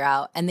to figure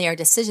out. And they are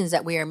decisions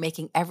that we are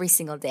making every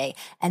single day.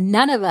 And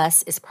none of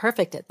us is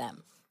perfect at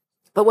them.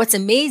 But what's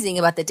amazing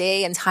about the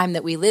day and time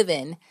that we live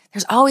in,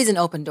 there's always an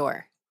open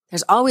door.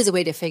 There's always a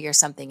way to figure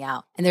something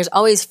out. And there's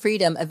always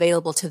freedom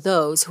available to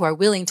those who are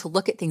willing to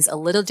look at things a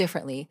little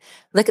differently,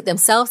 look at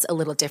themselves a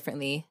little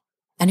differently,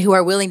 and who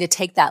are willing to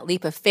take that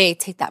leap of faith,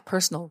 take that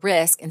personal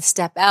risk and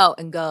step out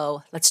and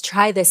go, let's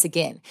try this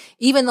again.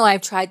 Even though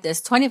I've tried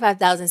this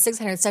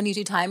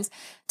 25,672 times,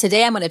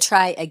 today I'm going to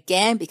try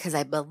again because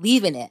I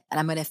believe in it and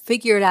I'm going to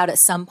figure it out at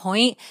some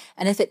point.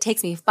 And if it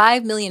takes me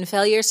 5 million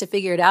failures to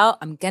figure it out,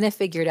 I'm going to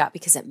figure it out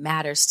because it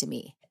matters to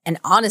me. And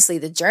honestly,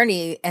 the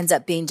journey ends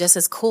up being just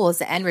as cool as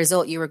the end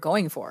result you were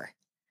going for.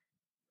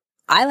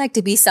 I like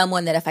to be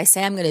someone that if I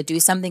say I'm going to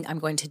do something, I'm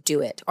going to do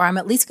it. Or I'm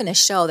at least going to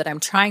show that I'm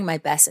trying my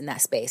best in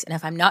that space. And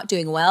if I'm not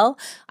doing well,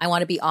 I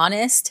want to be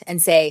honest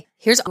and say,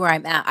 here's where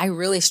I'm at. I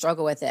really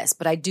struggle with this,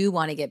 but I do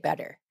want to get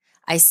better.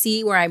 I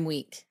see where I'm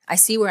weak. I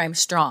see where I'm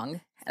strong.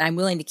 And I'm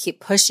willing to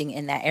keep pushing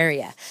in that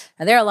area.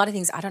 Now, there are a lot of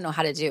things I don't know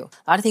how to do.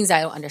 A lot of things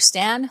I don't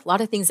understand. A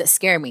lot of things that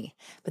scare me.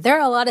 But there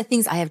are a lot of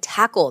things I have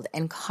tackled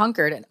and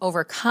conquered and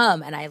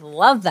overcome. And I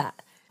love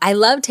that. I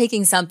love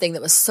taking something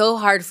that was so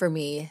hard for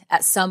me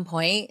at some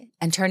point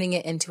and turning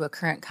it into a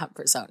current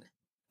comfort zone.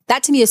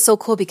 That to me is so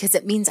cool because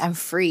it means I'm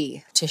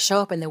free to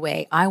show up in the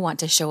way I want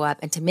to show up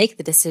and to make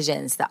the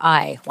decisions that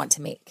I want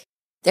to make.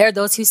 There are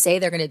those who say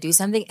they're going to do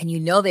something and you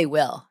know they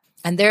will.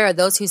 And there are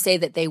those who say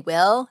that they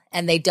will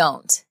and they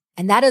don't.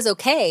 And that is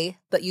okay,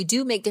 but you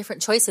do make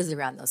different choices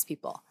around those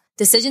people.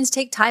 Decisions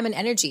take time and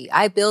energy.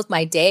 I build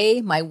my day,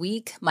 my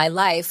week, my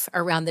life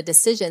around the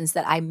decisions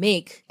that I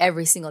make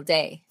every single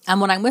day. And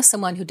when I'm with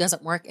someone who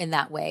doesn't work in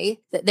that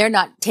way, that they're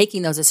not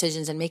taking those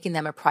decisions and making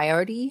them a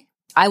priority,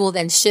 I will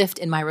then shift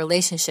in my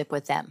relationship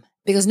with them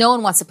because no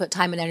one wants to put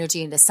time and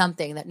energy into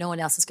something that no one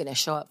else is going to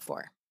show up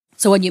for.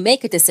 So when you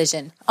make a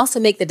decision, also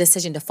make the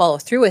decision to follow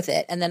through with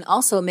it, and then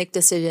also make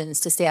decisions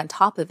to stay on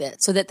top of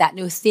it so that that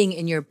new thing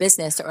in your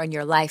business or in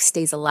your life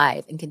stays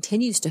alive and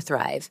continues to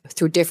thrive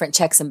through different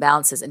checks and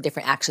balances and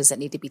different actions that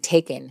need to be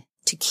taken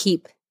to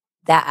keep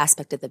that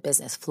aspect of the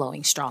business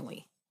flowing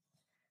strongly.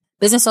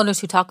 Business owners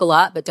who talk a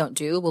lot but don't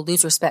do will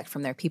lose respect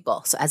from their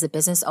people. So as a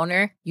business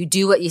owner, you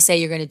do what you say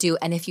you're going to do.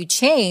 And if you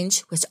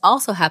change, which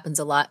also happens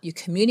a lot, you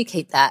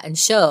communicate that and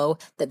show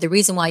that the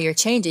reason why you're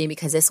changing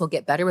because this will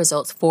get better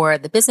results for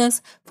the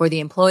business, for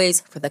the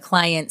employees, for the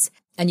clients,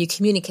 and you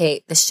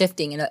communicate the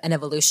shifting and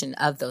evolution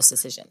of those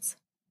decisions.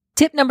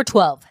 Tip number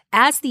 12,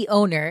 as the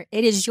owner,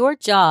 it is your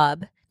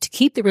job to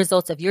keep the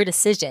results of your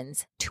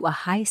decisions to a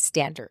high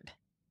standard.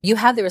 You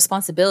have the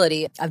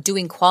responsibility of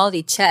doing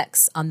quality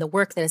checks on the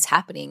work that is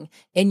happening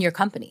in your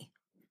company.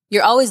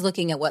 You're always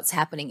looking at what's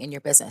happening in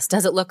your business.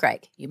 Does it look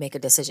right? You make a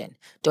decision.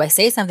 Do I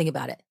say something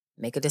about it?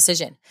 Make a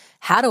decision.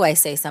 How do I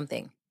say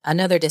something?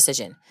 Another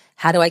decision.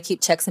 How do I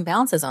keep checks and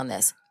balances on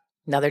this?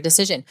 Another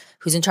decision.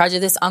 Who's in charge of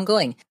this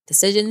ongoing?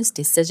 Decisions,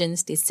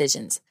 decisions,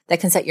 decisions.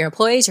 That can set your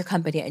employees, your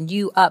company, and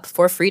you up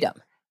for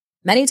freedom.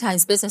 Many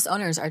times business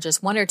owners are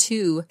just one or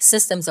two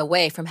systems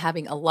away from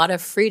having a lot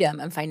of freedom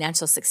and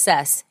financial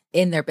success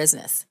in their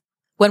business.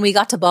 When we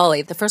got to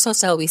Bali, the first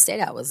hotel we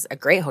stayed at was a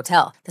great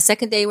hotel. The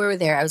second day we were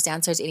there, I was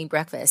downstairs eating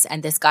breakfast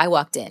and this guy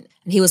walked in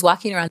and he was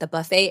walking around the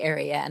buffet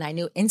area and I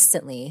knew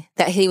instantly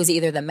that he was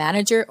either the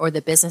manager or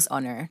the business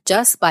owner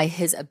just by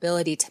his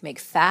ability to make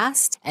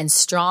fast and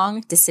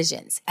strong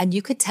decisions. And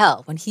you could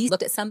tell when he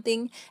looked at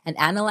something and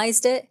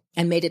analyzed it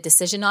and made a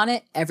decision on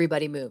it,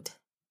 everybody moved.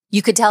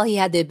 You could tell he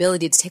had the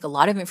ability to take a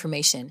lot of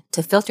information,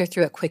 to filter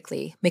through it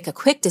quickly, make a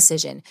quick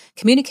decision,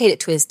 communicate it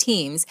to his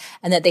teams,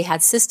 and that they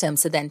had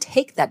systems to then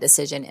take that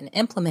decision and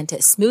implement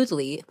it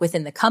smoothly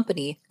within the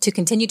company to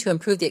continue to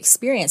improve the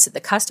experience that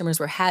the customers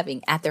were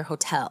having at their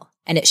hotel.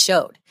 And it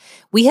showed.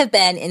 We have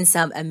been in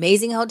some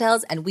amazing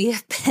hotels and we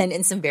have been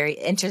in some very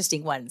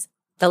interesting ones.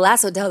 The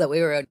last hotel that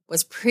we were in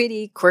was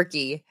pretty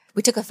quirky.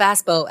 We took a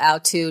fast boat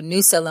out to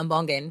Nusa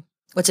Lembongan,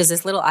 which is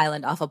this little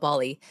island off of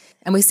Bali.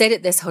 And we stayed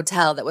at this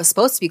hotel that was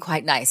supposed to be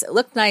quite nice. It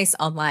looked nice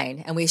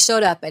online. And we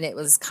showed up and it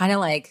was kind of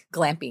like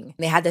glamping.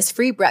 They had this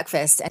free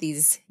breakfast and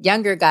these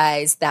younger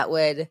guys that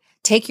would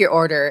take your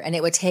order and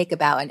it would take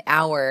about an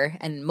hour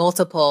and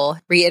multiple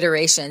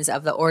reiterations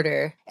of the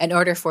order in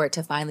order for it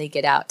to finally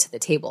get out to the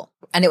table.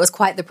 And it was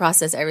quite the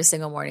process every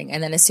single morning.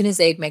 And then as soon as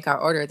they'd make our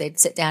order, they'd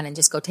sit down and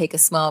just go take a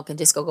smoke and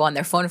just go on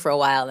their phone for a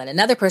while. And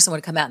another person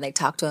would come out and they'd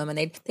talk to them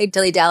and they'd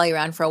dilly-dally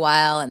around for a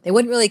while and they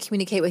wouldn't really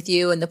communicate with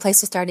you. And the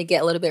place was starting to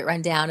get a little bit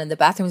run down and the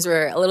bathrooms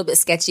were a little bit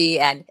sketchy.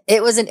 And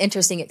it was an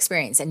interesting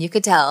experience. And you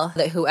could tell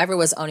that whoever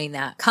was owning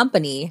that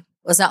company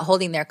was not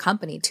holding their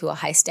company to a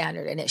high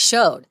standard, and it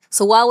showed.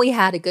 So while we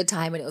had a good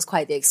time and it was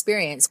quite the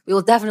experience, we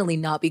will definitely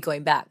not be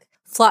going back.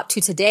 Flop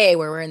to today,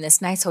 where we're in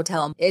this nice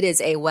hotel. It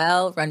is a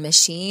well-run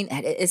machine,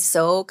 and it is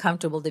so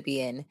comfortable to be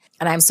in.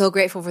 And I'm so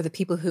grateful for the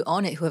people who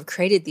own it, who have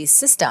created these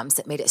systems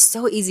that made it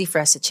so easy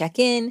for us to check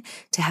in,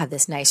 to have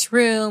this nice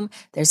room.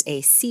 There's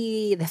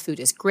AC, the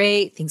food is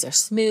great, things are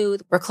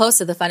smooth. We're close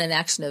to the fun and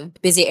action of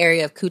busy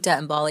area of Kuta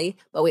and Bali,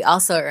 but we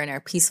also are in our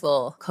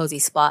peaceful, cozy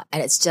spot.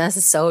 And it's just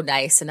so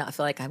nice to not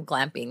feel like I'm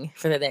glamping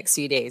for the next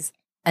few days.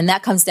 And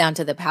that comes down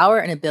to the power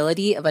and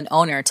ability of an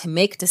owner to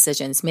make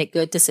decisions, make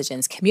good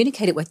decisions,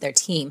 communicate it with their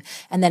team,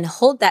 and then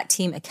hold that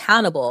team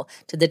accountable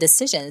to the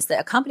decisions that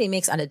a company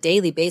makes on a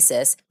daily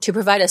basis to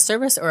provide a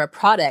service or a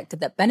product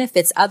that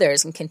benefits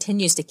others and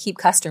continues to keep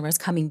customers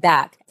coming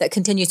back, that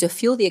continues to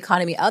fuel the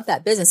economy of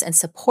that business and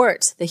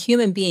support the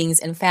human beings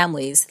and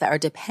families that are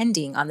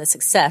depending on the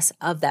success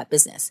of that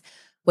business.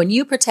 When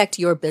you protect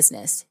your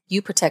business,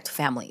 you protect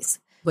families.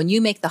 When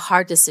you make the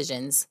hard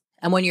decisions,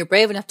 and when you're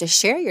brave enough to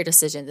share your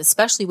decisions,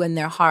 especially when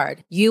they're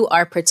hard, you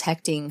are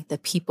protecting the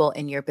people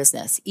in your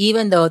business,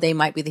 even though they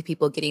might be the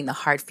people getting the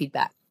hard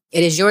feedback.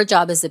 It is your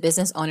job as the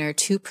business owner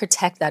to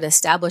protect that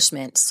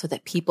establishment so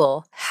that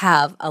people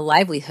have a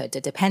livelihood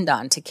to depend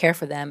on to care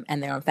for them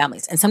and their own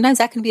families. And sometimes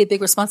that can be a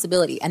big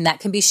responsibility and that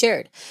can be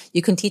shared.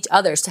 You can teach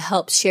others to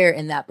help share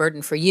in that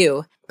burden for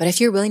you. But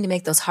if you're willing to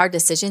make those hard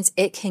decisions,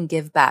 it can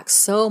give back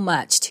so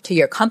much to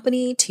your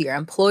company, to your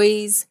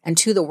employees, and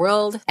to the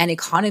world and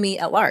economy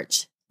at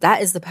large.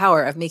 That is the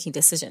power of making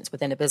decisions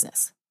within a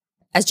business.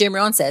 As Jim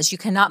Rohn says, you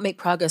cannot make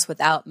progress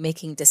without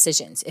making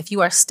decisions. If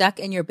you are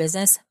stuck in your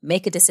business,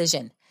 make a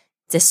decision.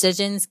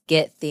 Decisions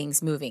get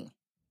things moving.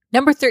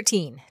 Number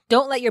 13,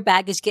 don't let your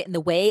baggage get in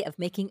the way of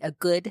making a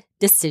good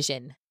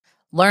decision.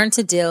 Learn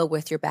to deal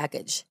with your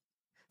baggage.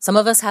 Some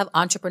of us have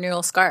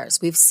entrepreneurial scars.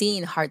 We've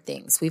seen hard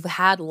things. We've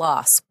had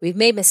loss. We've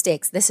made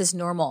mistakes. This is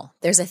normal.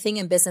 There's a thing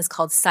in business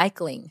called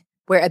cycling,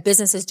 where a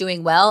business is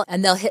doing well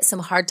and they'll hit some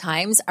hard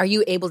times. Are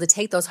you able to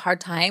take those hard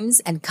times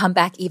and come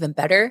back even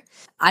better?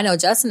 I know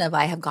Justin and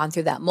I have gone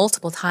through that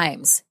multiple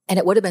times, and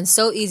it would have been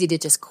so easy to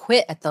just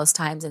quit at those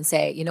times and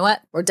say, you know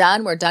what, we're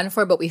done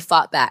for, but we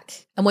fought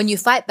back. And when you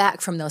fight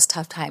back from those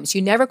tough times,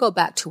 you never go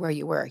back to where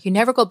you were. You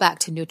never go back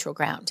to neutral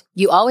ground.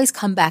 You always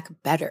come back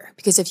better,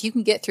 because if you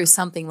can get through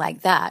something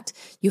like that,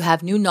 you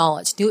have new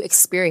knowledge, new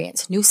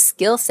experience, new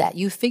skill set.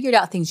 You figured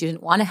out things you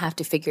didn't want to have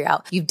to figure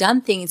out. You've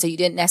done things that you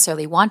didn't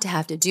necessarily want to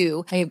have to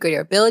do, and you have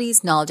greater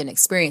abilities, knowledge, and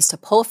experience to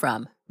pull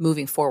from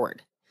moving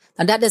forward.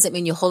 Now, that doesn't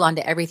mean you hold on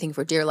to everything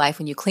for dear life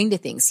when you cling to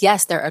things.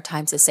 Yes, there are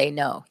times to say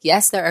no.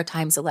 Yes, there are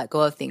times to let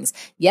go of things.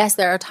 Yes,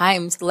 there are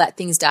times to let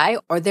things die,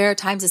 or there are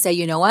times to say,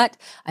 you know what?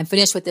 I'm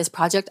finished with this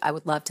project. I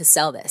would love to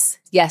sell this.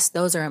 Yes,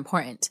 those are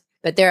important.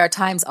 But there are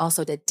times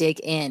also to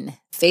dig in,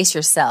 face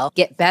yourself,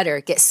 get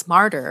better, get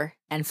smarter,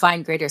 and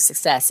find greater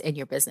success in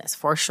your business,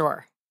 for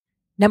sure.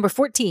 Number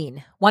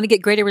 14, want to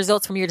get greater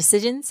results from your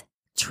decisions?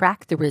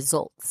 Track the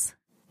results.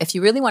 If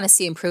you really want to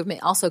see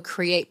improvement, also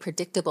create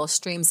predictable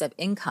streams of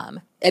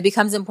income. It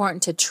becomes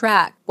important to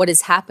track what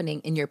is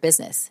happening in your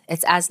business.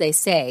 It's as they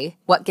say,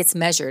 what gets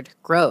measured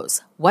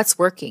grows. What's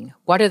working?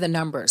 What are the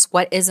numbers?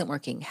 What isn't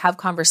working? Have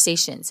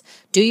conversations.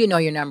 Do you know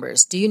your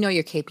numbers? Do you know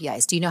your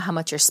KPIs? Do you know how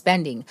much you're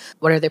spending?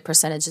 What are the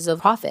percentages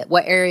of profit?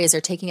 What areas are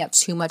taking up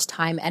too much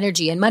time,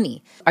 energy, and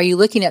money? Are you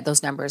looking at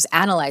those numbers,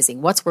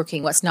 analyzing what's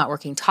working, what's not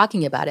working,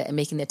 talking about it, and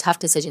making the tough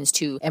decisions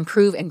to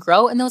improve and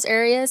grow in those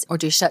areas, or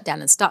do you shut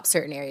down and stop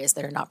certain areas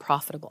that are not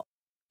profitable?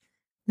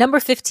 Number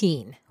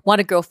 15, want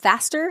to grow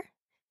faster?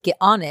 Get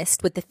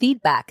honest with the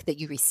feedback that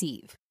you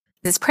receive.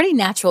 It's pretty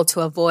natural to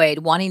avoid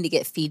wanting to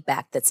get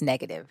feedback that's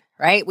negative,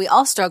 right? We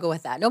all struggle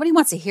with that. Nobody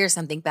wants to hear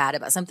something bad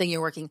about something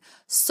you're working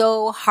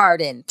so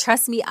hard in.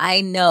 Trust me, I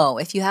know.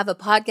 If you have a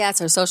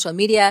podcast or social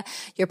media,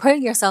 you're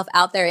putting yourself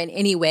out there in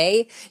any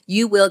way,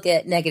 you will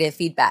get negative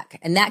feedback.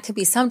 And that could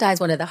be sometimes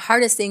one of the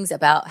hardest things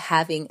about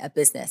having a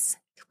business.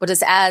 But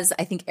it's as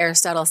I think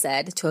Aristotle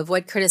said, to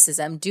avoid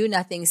criticism, do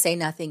nothing, say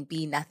nothing,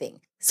 be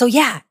nothing. So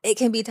yeah, it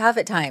can be tough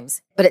at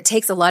times, but it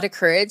takes a lot of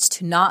courage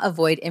to not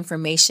avoid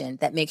information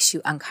that makes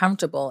you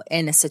uncomfortable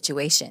in a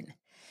situation.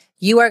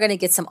 You are going to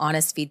get some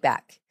honest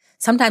feedback.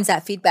 Sometimes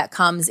that feedback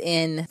comes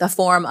in the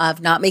form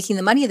of not making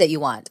the money that you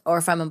want, or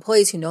from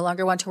employees who no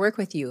longer want to work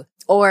with you,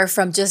 or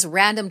from just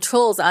random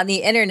trolls on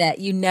the internet.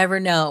 You never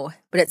know,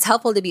 but it's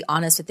helpful to be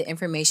honest with the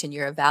information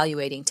you're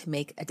evaluating to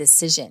make a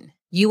decision.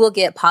 You will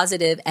get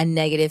positive and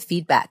negative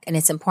feedback, and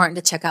it's important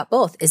to check out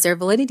both. Is there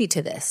validity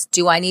to this?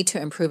 Do I need to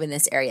improve in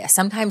this area?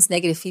 Sometimes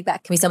negative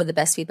feedback can be some of the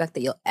best feedback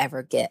that you'll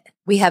ever get.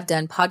 We have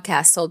done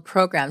podcasts, sold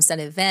programs, done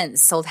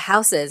events, sold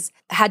houses,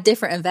 had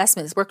different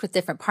investments, worked with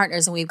different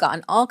partners, and we've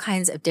gotten all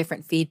kinds of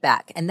different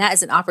feedback. And that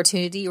is an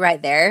opportunity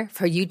right there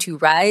for you to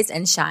rise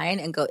and shine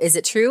and go, is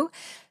it true?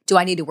 Do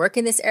I need to work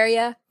in this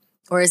area?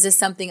 Or is this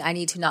something I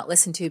need to not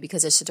listen to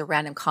because it's just a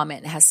random comment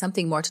and it has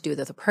something more to do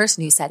with the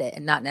person who said it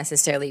and not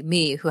necessarily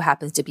me who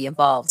happens to be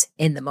involved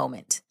in the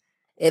moment?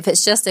 If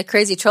it's just a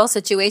crazy troll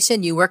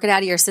situation, you work it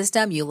out of your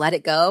system, you let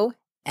it go,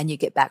 and you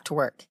get back to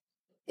work.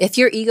 If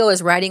your ego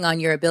is riding on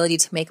your ability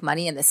to make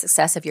money and the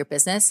success of your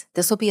business,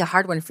 this will be a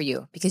hard one for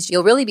you because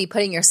you'll really be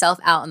putting yourself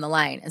out on the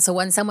line. And so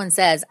when someone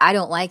says, I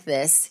don't like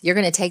this, you're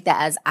going to take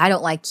that as I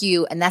don't like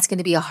you, and that's going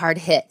to be a hard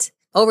hit.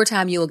 Over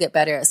time, you will get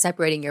better at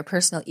separating your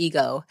personal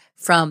ego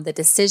from the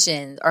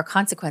decisions or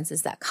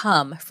consequences that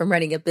come from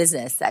running a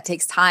business. That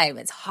takes time.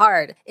 It's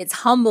hard. It's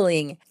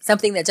humbling,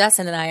 something that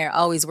Justin and I are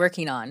always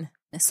working on.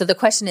 So the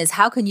question is,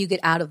 how can you get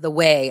out of the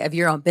way of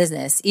your own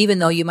business, even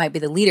though you might be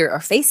the leader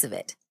or face of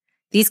it?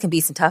 These can be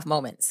some tough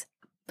moments,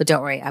 but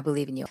don't worry, I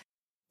believe in you.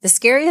 The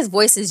scariest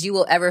voices you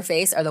will ever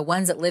face are the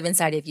ones that live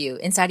inside of you,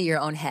 inside of your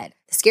own head.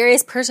 The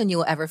scariest person you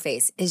will ever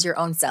face is your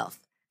own self.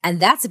 And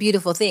that's a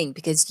beautiful thing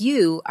because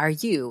you are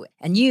you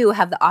and you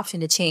have the option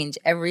to change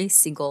every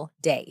single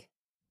day.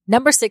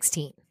 Number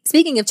 16.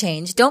 Speaking of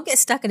change, don't get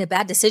stuck in a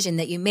bad decision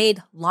that you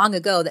made long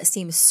ago that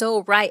seemed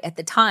so right at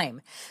the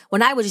time.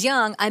 When I was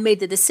young, I made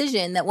the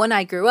decision that when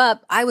I grew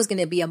up, I was going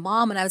to be a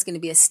mom and I was going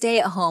to be a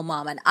stay-at-home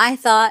mom. And I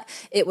thought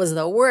it was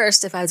the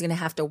worst if I was going to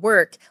have to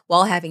work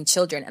while having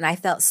children. And I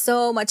felt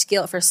so much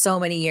guilt for so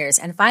many years.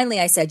 And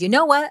finally I said, you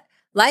know what?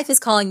 Life is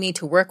calling me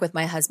to work with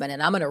my husband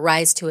and I'm going to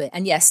rise to it.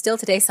 And yes, still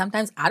today,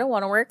 sometimes I don't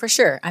want to work for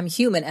sure. I'm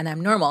human and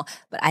I'm normal,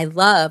 but I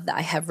love that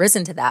I have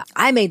risen to that.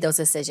 I made those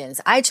decisions.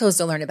 I chose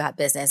to learn about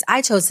business.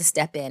 I chose to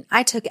step in.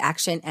 I took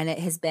action and it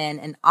has been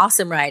an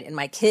awesome ride and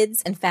my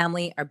kids and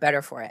family are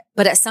better for it.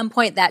 But at some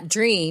point, that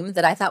dream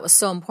that I thought was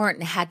so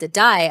important had to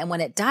die. And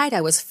when it died,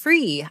 I was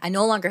free. I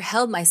no longer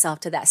held myself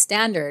to that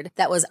standard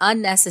that was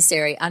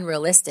unnecessary,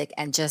 unrealistic,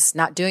 and just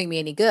not doing me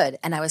any good.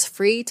 And I was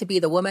free to be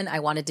the woman I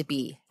wanted to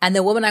be. And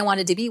the woman I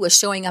wanted to be was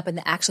showing up in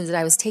the actions that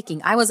I was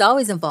taking. I was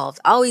always involved,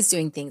 always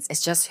doing things.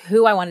 It's just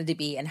who I wanted to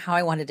be and how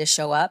I wanted to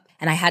show up.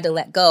 And I had to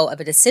let go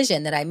of a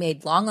decision that I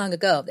made long, long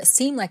ago that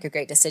seemed like a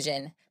great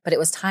decision, but it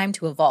was time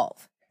to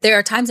evolve. There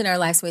are times in our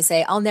lives when we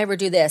say, I'll never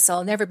do this,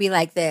 I'll never be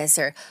like this,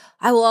 or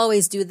I will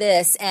always do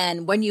this.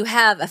 And when you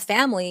have a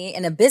family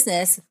and a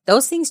business,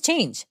 those things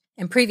change.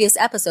 In previous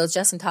episodes,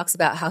 Justin talks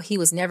about how he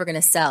was never going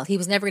to sell. He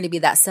was never going to be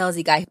that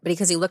salesy guy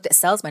because he looked at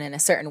salesmen in a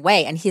certain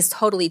way, and he's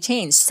totally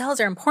changed. Sales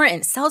are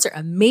important. Sales are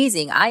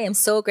amazing. I am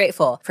so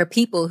grateful for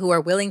people who are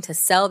willing to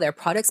sell their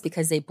products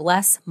because they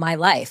bless my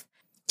life.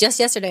 Just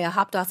yesterday, I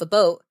hopped off a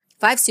boat,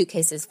 5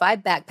 suitcases,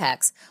 5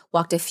 backpacks,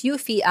 walked a few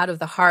feet out of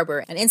the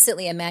harbor, and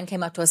instantly a man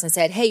came up to us and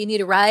said, hey, you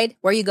need a ride?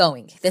 Where are you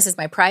going? This is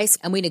my price.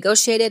 And we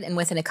negotiated, and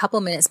within a couple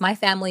minutes, my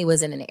family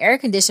was in an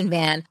air-conditioned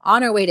van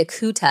on our way to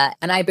Kuta,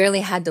 and I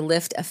barely had to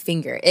lift a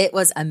finger. It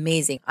was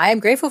amazing. I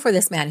am grateful for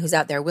this man who's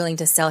out there willing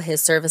to sell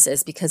his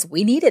services because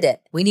we needed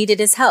it. We needed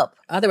his help.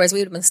 Otherwise, we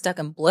would have been stuck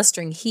in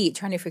blistering heat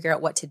trying to figure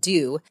out what to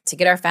do to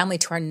get our family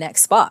to our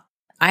next spot.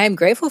 I am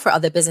grateful for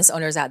other business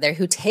owners out there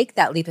who take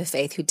that leap of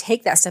faith, who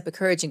take that step of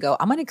courage and go,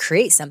 I'm going to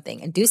create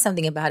something and do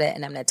something about it.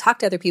 And I'm going to talk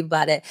to other people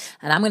about it.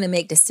 And I'm going to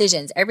make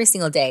decisions every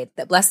single day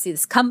that bless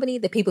this company,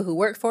 the people who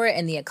work for it,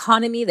 and the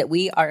economy that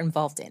we are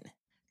involved in.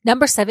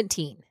 Number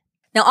 17.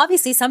 Now,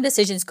 obviously, some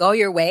decisions go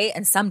your way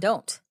and some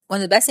don't. One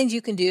of the best things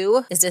you can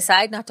do is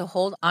decide not to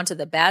hold onto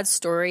the bad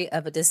story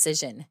of a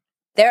decision.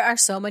 There are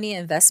so many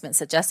investments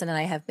that Justin and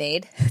I have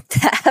made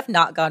that have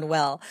not gone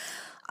well.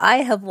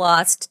 I have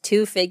lost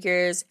 2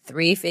 figures,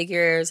 3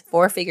 figures,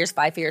 4 figures,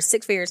 5 figures,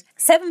 6 figures,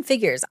 7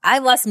 figures.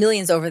 I've lost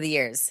millions over the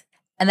years.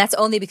 And that's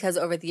only because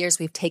over the years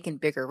we've taken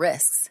bigger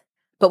risks.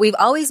 But we've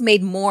always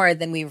made more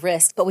than we've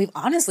risked, but we've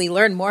honestly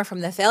learned more from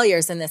the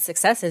failures than the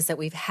successes that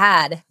we've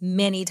had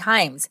many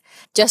times.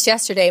 Just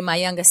yesterday, my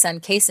youngest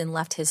son, Kason,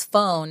 left his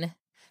phone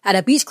at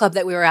a beach club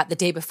that we were at the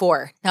day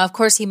before. Now, of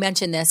course, he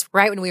mentioned this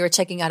right when we were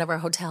checking out of our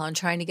hotel and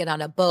trying to get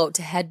on a boat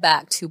to head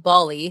back to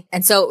Bali.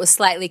 And so it was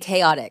slightly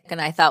chaotic.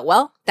 And I thought,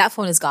 well, that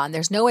phone is gone.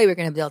 There's no way we're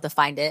going to be able to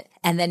find it.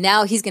 And then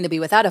now he's going to be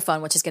without a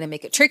phone, which is going to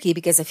make it tricky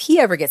because if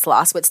he ever gets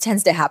lost, which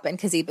tends to happen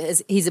because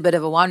he's a bit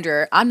of a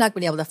wanderer, I'm not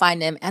going to be able to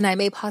find him. And I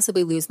may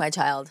possibly lose my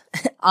child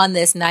on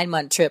this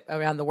 9-month trip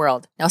around the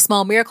world. Now, a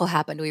small miracle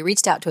happened. We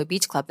reached out to a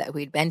beach club that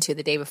we'd been to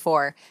the day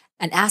before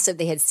and asked if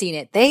they had seen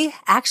it. They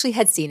actually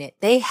had seen it.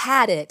 They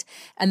had it.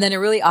 And then a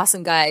really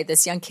awesome guy,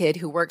 this young kid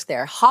who worked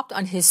there, hopped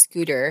on his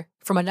scooter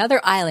from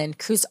another island,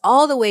 cruised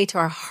all the way to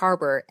our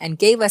harbor and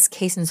gave us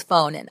Kason's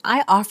phone. And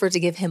I offered to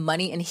give him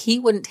money and he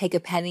wouldn't take a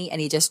penny and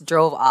he just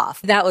drove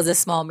off. That was a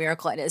small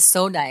miracle. And it's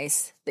so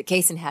nice that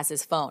Kason has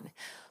his phone.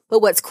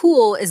 But what's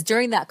cool is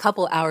during that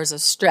couple hours of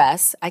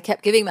stress, I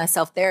kept giving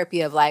myself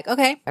therapy of like,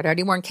 okay, I'd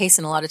already warned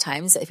Kason a lot of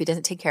times that if he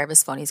doesn't take care of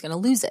his phone, he's going to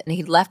lose it. And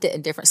he'd left it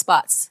in different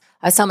spots.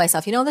 I was telling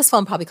myself, this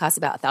phone probably costs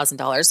about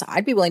 $1,000.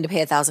 I'd be willing to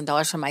pay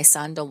 $1,000 for my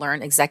son to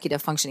learn executive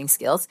functioning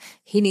skills.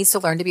 He needs to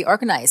learn to be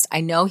organized.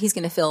 I know he's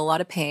going to feel a lot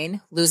of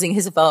pain losing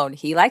his phone.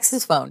 He likes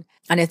his phone.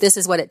 And if this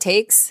is what it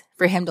takes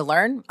for him to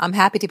learn, I'm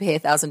happy to pay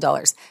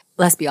 $1,000.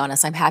 Let's be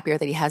honest, I'm happier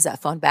that he has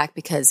that phone back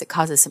because it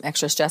causes some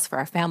extra stress for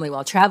our family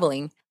while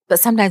traveling. But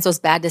sometimes those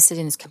bad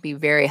decisions can be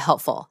very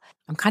helpful.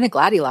 I'm kind of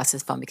glad he lost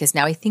his phone because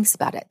now he thinks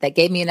about it. That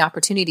gave me an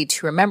opportunity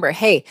to remember,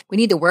 hey, we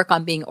need to work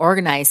on being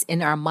organized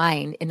in our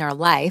mind, in our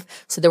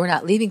life, so that we're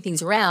not leaving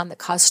things around that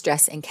cause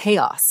stress and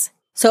chaos.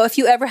 So if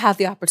you ever have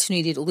the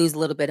opportunity to lose a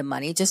little bit of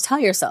money, just tell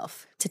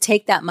yourself to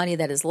take that money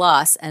that is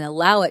lost and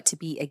allow it to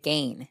be a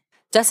gain.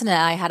 Justin and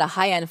I had a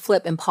high-end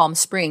flip in Palm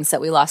Springs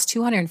that we lost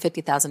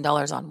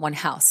 $250,000 on one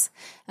house.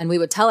 And we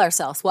would tell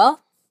ourselves,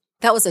 well,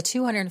 that was a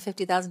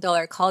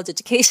 $250,000 college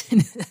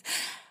education.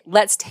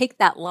 Let's take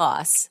that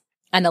loss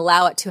and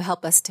allow it to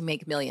help us to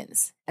make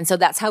millions. And so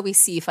that's how we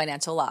see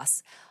financial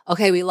loss.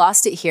 Okay, we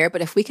lost it here,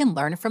 but if we can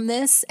learn from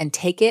this and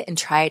take it and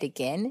try it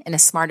again in a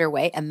smarter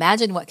way,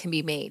 imagine what can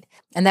be made.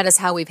 And that is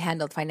how we've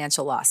handled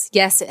financial loss.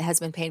 Yes, it has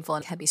been painful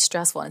and can be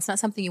stressful, and it's not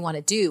something you want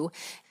to do.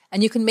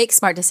 And you can make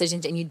smart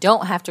decisions and you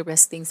don't have to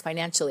risk things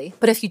financially.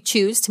 But if you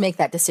choose to make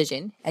that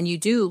decision and you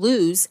do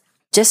lose,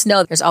 just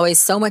know there's always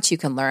so much you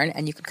can learn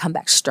and you can come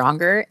back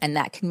stronger, and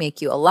that can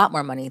make you a lot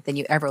more money than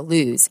you ever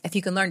lose if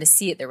you can learn to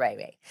see it the right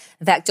way.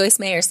 In fact, Joyce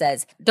Meyer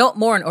says, don't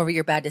mourn over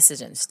your bad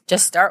decisions.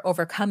 Just start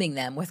overcoming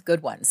them with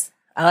good ones.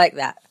 I like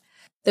that.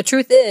 The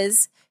truth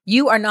is,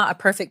 you are not a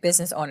perfect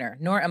business owner,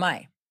 nor am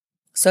I.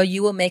 So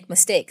you will make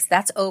mistakes.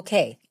 That's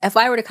okay. If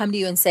I were to come to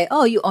you and say,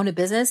 oh, you own a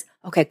business?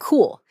 Okay,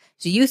 cool.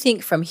 Do you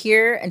think from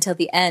here until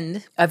the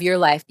end of your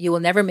life, you will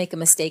never make a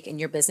mistake in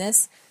your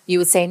business? You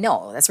would say,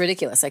 no, that's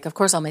ridiculous. Like, of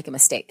course I'll make a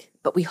mistake.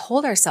 But we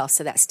hold ourselves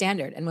to that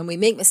standard. And when we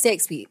make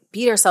mistakes, we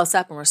beat ourselves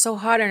up and we're so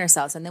hard on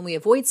ourselves. And then we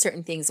avoid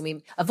certain things and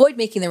we avoid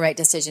making the right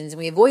decisions. And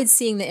we avoid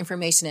seeing the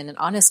information in an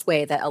honest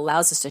way that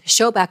allows us to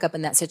show back up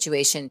in that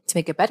situation to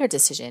make a better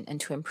decision and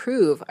to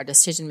improve our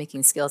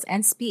decision-making skills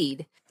and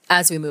speed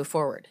as we move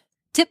forward.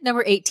 Tip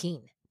number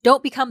 18,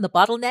 don't become the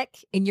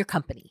bottleneck in your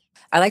company.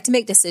 I like to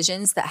make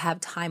decisions that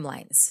have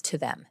timelines to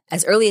them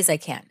as early as I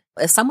can.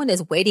 If someone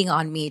is waiting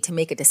on me to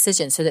make a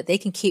decision so that they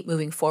can keep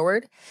moving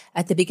forward,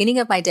 at the beginning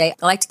of my day,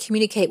 I like to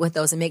communicate with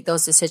those and make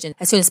those decisions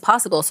as soon as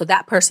possible so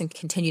that person can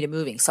continue to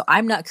moving. So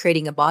I'm not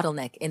creating a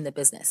bottleneck in the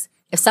business.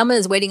 If someone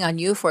is waiting on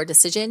you for a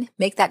decision,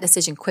 make that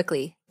decision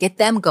quickly, get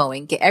them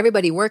going, get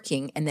everybody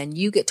working, and then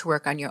you get to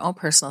work on your own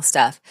personal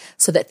stuff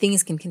so that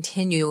things can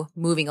continue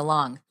moving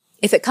along.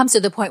 If it comes to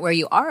the point where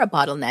you are a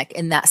bottleneck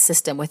in that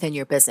system within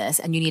your business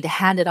and you need to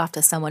hand it off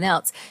to someone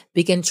else,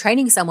 begin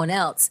training someone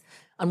else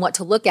on what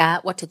to look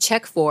at, what to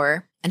check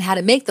for, and how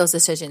to make those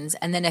decisions.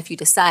 And then if you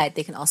decide,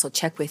 they can also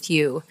check with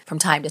you from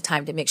time to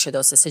time to make sure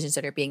those decisions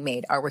that are being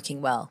made are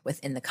working well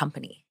within the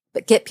company.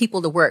 But get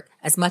people to work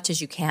as much as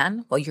you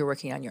can while you're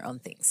working on your own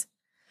things.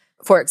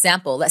 For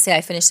example, let's say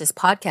I finish this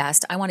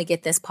podcast. I want to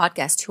get this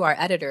podcast to our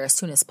editor as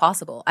soon as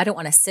possible. I don't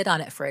want to sit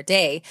on it for a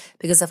day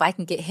because if I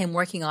can get him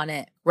working on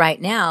it right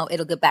now,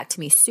 it'll get back to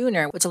me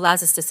sooner, which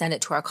allows us to send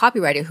it to our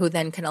copywriter, who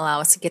then can allow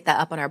us to get that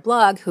up on our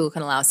blog, who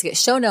can allow us to get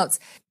show notes.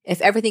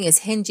 If everything is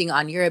hinging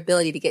on your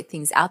ability to get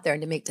things out there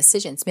and to make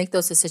decisions, make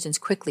those decisions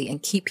quickly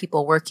and keep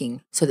people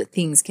working so that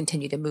things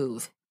continue to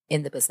move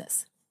in the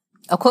business.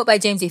 A quote by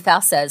James E.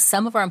 Faust says,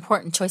 "Some of our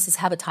important choices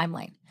have a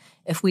timeline.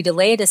 If we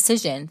delay a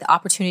decision, the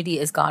opportunity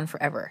is gone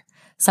forever.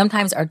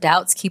 Sometimes our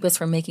doubts keep us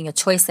from making a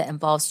choice that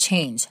involves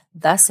change.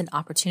 Thus, an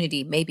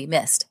opportunity may be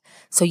missed."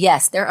 So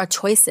yes, there are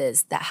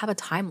choices that have a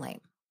timeline,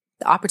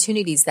 the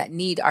opportunities that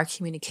need our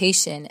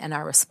communication and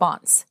our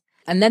response.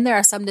 And then there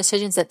are some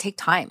decisions that take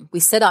time. We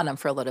sit on them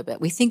for a little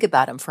bit. We think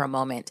about them for a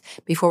moment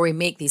before we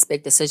make these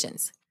big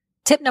decisions.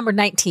 Tip number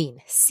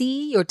 19,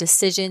 see your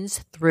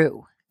decisions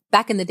through.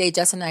 Back in the day,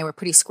 Justin and I were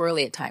pretty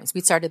squirrely at times.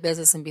 We'd start a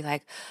business and be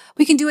like,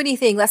 we can do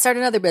anything. Let's start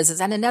another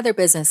business and another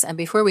business. And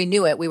before we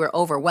knew it, we were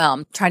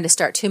overwhelmed trying to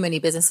start too many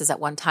businesses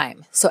at one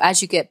time. So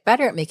as you get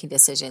better at making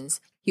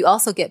decisions, you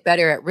also get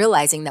better at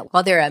realizing that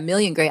while there are a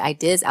million great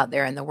ideas out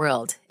there in the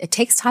world, it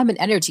takes time and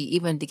energy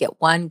even to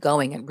get one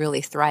going and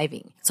really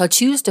thriving. So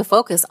choose to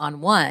focus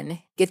on one,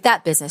 get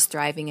that business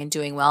thriving and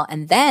doing well.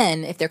 And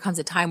then if there comes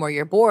a time where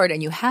you're bored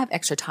and you have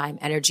extra time,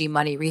 energy,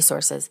 money,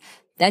 resources,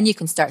 then you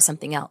can start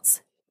something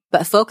else.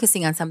 But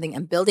focusing on something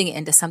and building it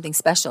into something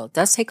special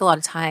does take a lot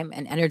of time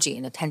and energy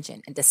and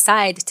attention, and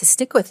decide to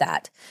stick with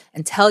that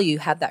until you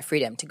have that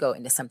freedom to go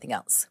into something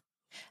else.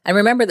 And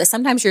remember that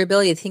sometimes your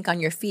ability to think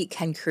on your feet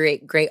can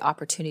create great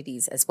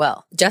opportunities as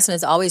well. Justin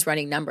is always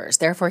running numbers.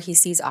 Therefore, he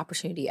sees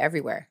opportunity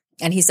everywhere.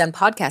 And he's done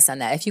podcasts on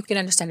that. If you can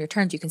understand your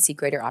terms, you can see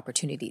greater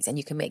opportunities and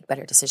you can make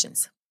better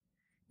decisions.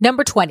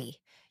 Number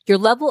 20, your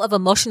level of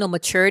emotional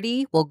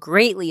maturity will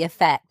greatly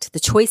affect the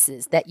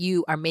choices that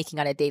you are making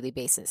on a daily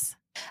basis.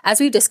 As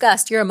we've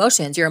discussed, your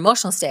emotions, your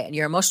emotional state, and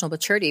your emotional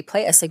maturity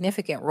play a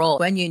significant role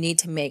when you need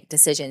to make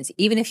decisions,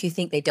 even if you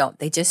think they don't.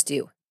 They just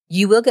do.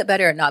 You will get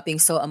better at not being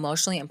so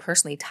emotionally and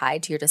personally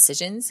tied to your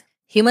decisions.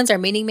 Humans are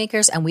meaning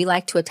makers, and we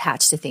like to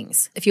attach to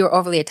things. If you are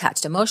overly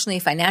attached emotionally,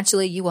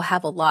 financially, you will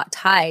have a lot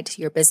tied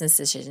to your business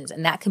decisions,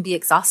 and that can be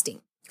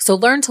exhausting. So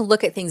learn to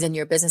look at things in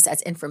your business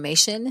as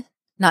information,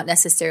 not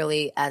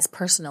necessarily as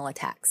personal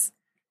attacks.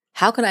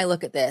 How can I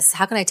look at this?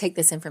 How can I take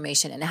this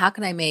information, and how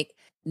can I make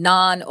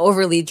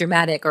non-overly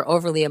dramatic or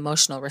overly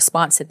emotional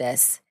response to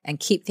this and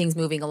keep things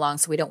moving along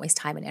so we don't waste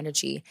time and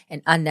energy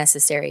in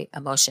unnecessary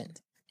emotion?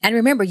 And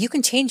remember, you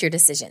can change your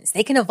decisions.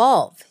 They can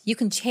evolve. You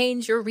can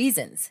change your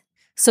reasons.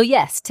 So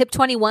yes, tip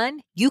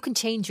 21, you can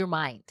change your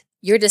mind.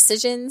 Your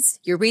decisions,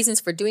 your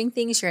reasons for doing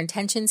things, your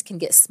intentions can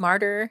get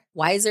smarter,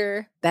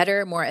 wiser,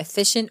 better, more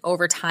efficient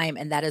over time,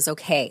 and that is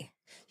okay.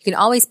 You can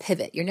always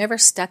pivot. You're never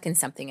stuck in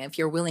something if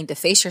you're willing to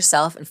face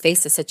yourself and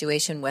face the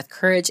situation with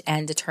courage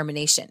and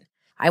determination.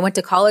 I went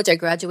to college. I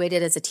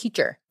graduated as a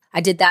teacher. I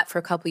did that for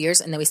a couple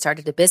years, and then we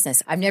started a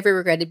business. I've never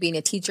regretted being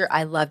a teacher.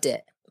 I loved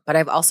it, but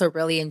I've also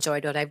really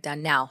enjoyed what I've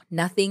done now.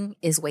 Nothing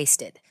is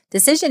wasted.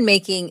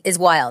 Decision-making is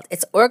wild.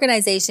 It's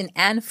organization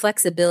and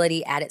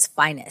flexibility at its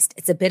finest.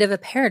 It's a bit of a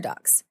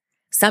paradox.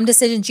 Some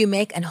decisions you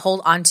make and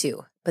hold on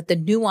to, but the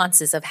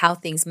nuances of how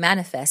things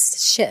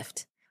manifest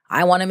shift.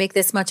 I want to make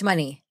this much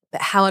money,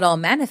 but how it all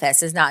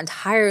manifests is not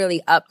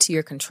entirely up to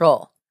your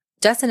control.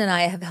 Justin and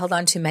I have held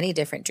on to many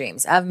different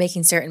dreams of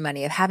making certain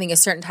money, of having a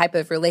certain type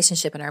of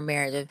relationship in our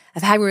marriage,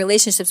 of having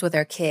relationships with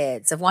our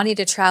kids, of wanting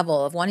to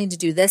travel, of wanting to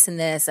do this and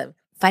this, of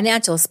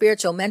financial,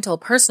 spiritual, mental,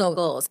 personal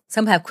goals.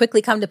 Some have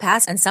quickly come to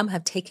pass and some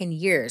have taken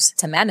years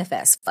to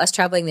manifest. Us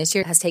traveling this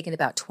year has taken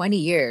about 20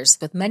 years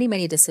with many,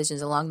 many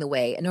decisions along the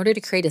way in order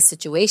to create a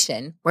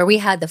situation where we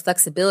had the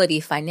flexibility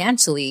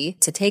financially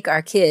to take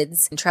our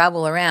kids and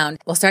travel around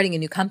while starting a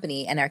new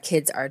company, and our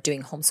kids are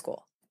doing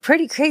homeschool.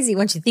 Pretty crazy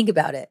once you think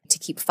about it. To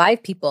keep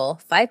 5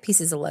 people, 5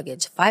 pieces of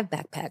luggage, 5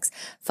 backpacks,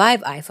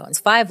 5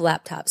 iPhones, 5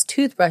 laptops,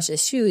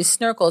 toothbrushes, shoes,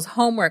 snorkels,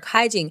 homework,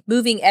 hygiene,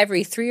 moving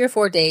every 3 or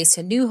 4 days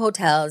to new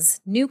hotels,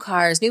 new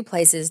cars, new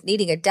places,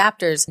 needing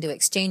adapters to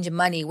exchange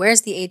money.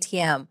 Where's the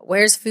ATM?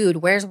 Where's food?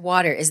 Where's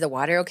water? Is the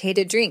water okay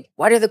to drink?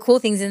 What are the cool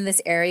things in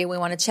this area we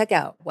want to check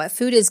out? What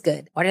food is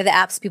good? What are the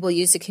apps people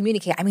use to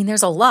communicate? I mean,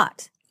 there's a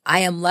lot.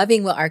 I am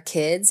loving what our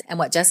kids and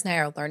what Jess and I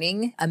are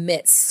learning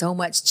amidst so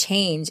much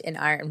change in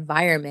our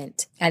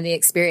environment and the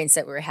experience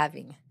that we're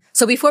having. So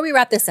So before we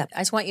wrap this up,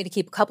 I just want you to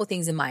keep a couple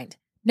things in mind.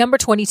 Number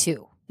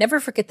 22, never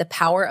forget the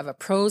power of a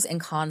pros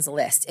and cons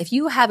list. If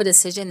you have a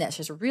decision that's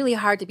just really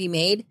hard to be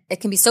made, it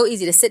can be so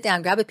easy to sit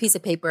down, grab a piece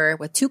of paper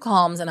with 2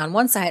 columns, and on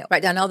one side,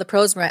 write down all the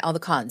pros and write all the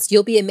cons.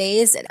 You'll be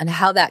amazed at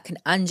how that can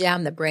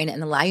unjam the brain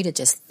and allow you to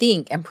just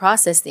think and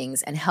process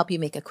things and help you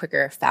make a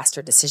quicker,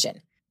 faster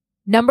decision.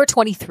 Number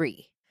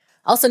 23,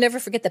 also never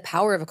forget the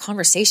power of a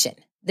conversation.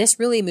 This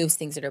really moves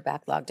things that are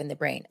backlogged in the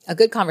brain. A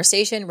good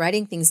conversation,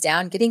 writing things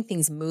down, getting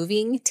things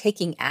moving,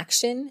 taking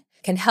action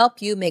can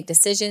help you make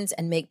decisions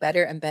and make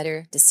better and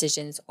better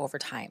decisions over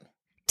time.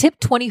 Tip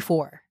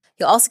 24.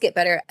 You'll also get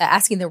better at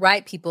asking the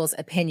right people's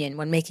opinion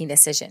when making a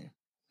decision.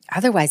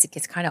 Otherwise, it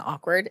gets kind of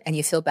awkward and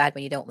you feel bad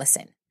when you don't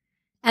listen.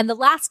 And the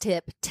last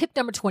tip, tip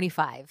number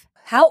 25.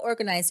 How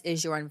organized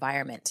is your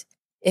environment?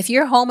 If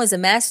your home is a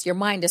mess, your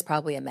mind is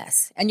probably a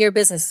mess, and your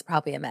business is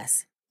probably a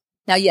mess.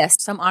 Now,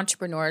 yes, some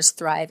entrepreneurs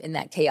thrive in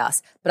that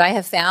chaos, but I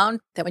have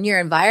found that when your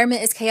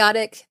environment is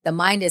chaotic, the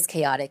mind is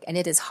chaotic, and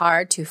it is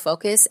hard to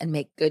focus and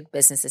make good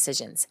business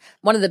decisions.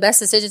 One of the best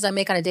decisions I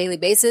make on a daily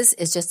basis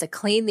is just to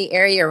clean the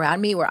area around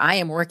me where I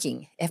am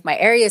working. If my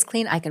area is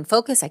clean, I can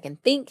focus, I can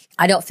think,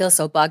 I don't feel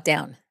so bogged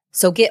down.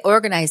 So get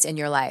organized in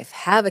your life.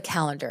 Have a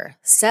calendar,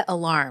 set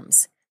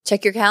alarms.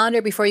 Check your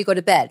calendar before you go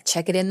to bed.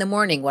 Check it in the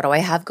morning. What do I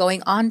have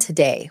going on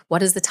today?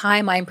 What is the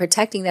time I'm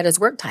protecting that is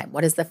work time?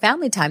 What is the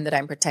family time that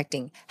I'm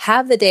protecting?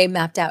 Have the day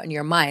mapped out in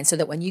your mind so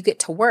that when you get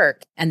to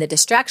work and the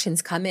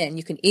distractions come in,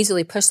 you can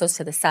easily push those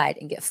to the side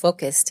and get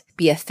focused,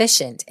 be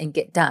efficient, and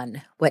get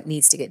done what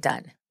needs to get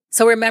done.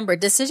 So remember,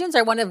 decisions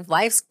are one of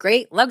life's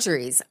great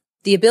luxuries.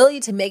 The ability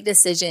to make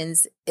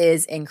decisions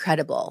is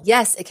incredible.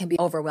 Yes, it can be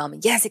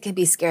overwhelming. Yes, it can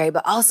be scary,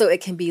 but also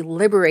it can be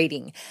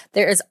liberating.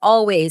 There is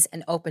always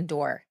an open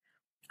door.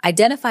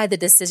 Identify the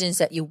decisions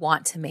that you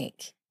want to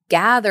make.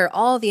 Gather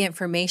all the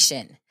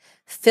information.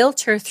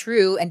 Filter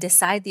through and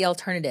decide the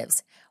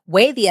alternatives.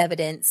 Weigh the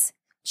evidence.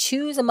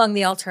 Choose among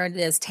the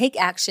alternatives. Take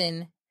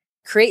action.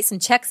 Create some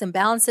checks and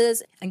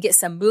balances and get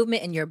some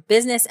movement in your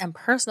business and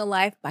personal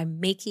life by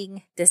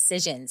making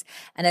decisions.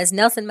 And as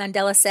Nelson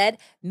Mandela said,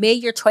 may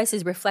your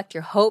choices reflect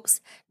your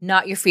hopes,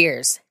 not your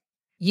fears.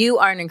 You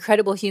are an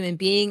incredible human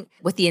being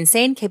with the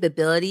insane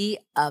capability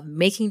of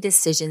making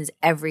decisions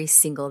every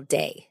single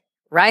day.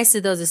 Rise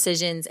to those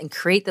decisions and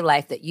create the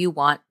life that you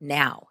want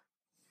now.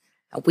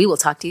 We will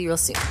talk to you real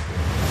soon.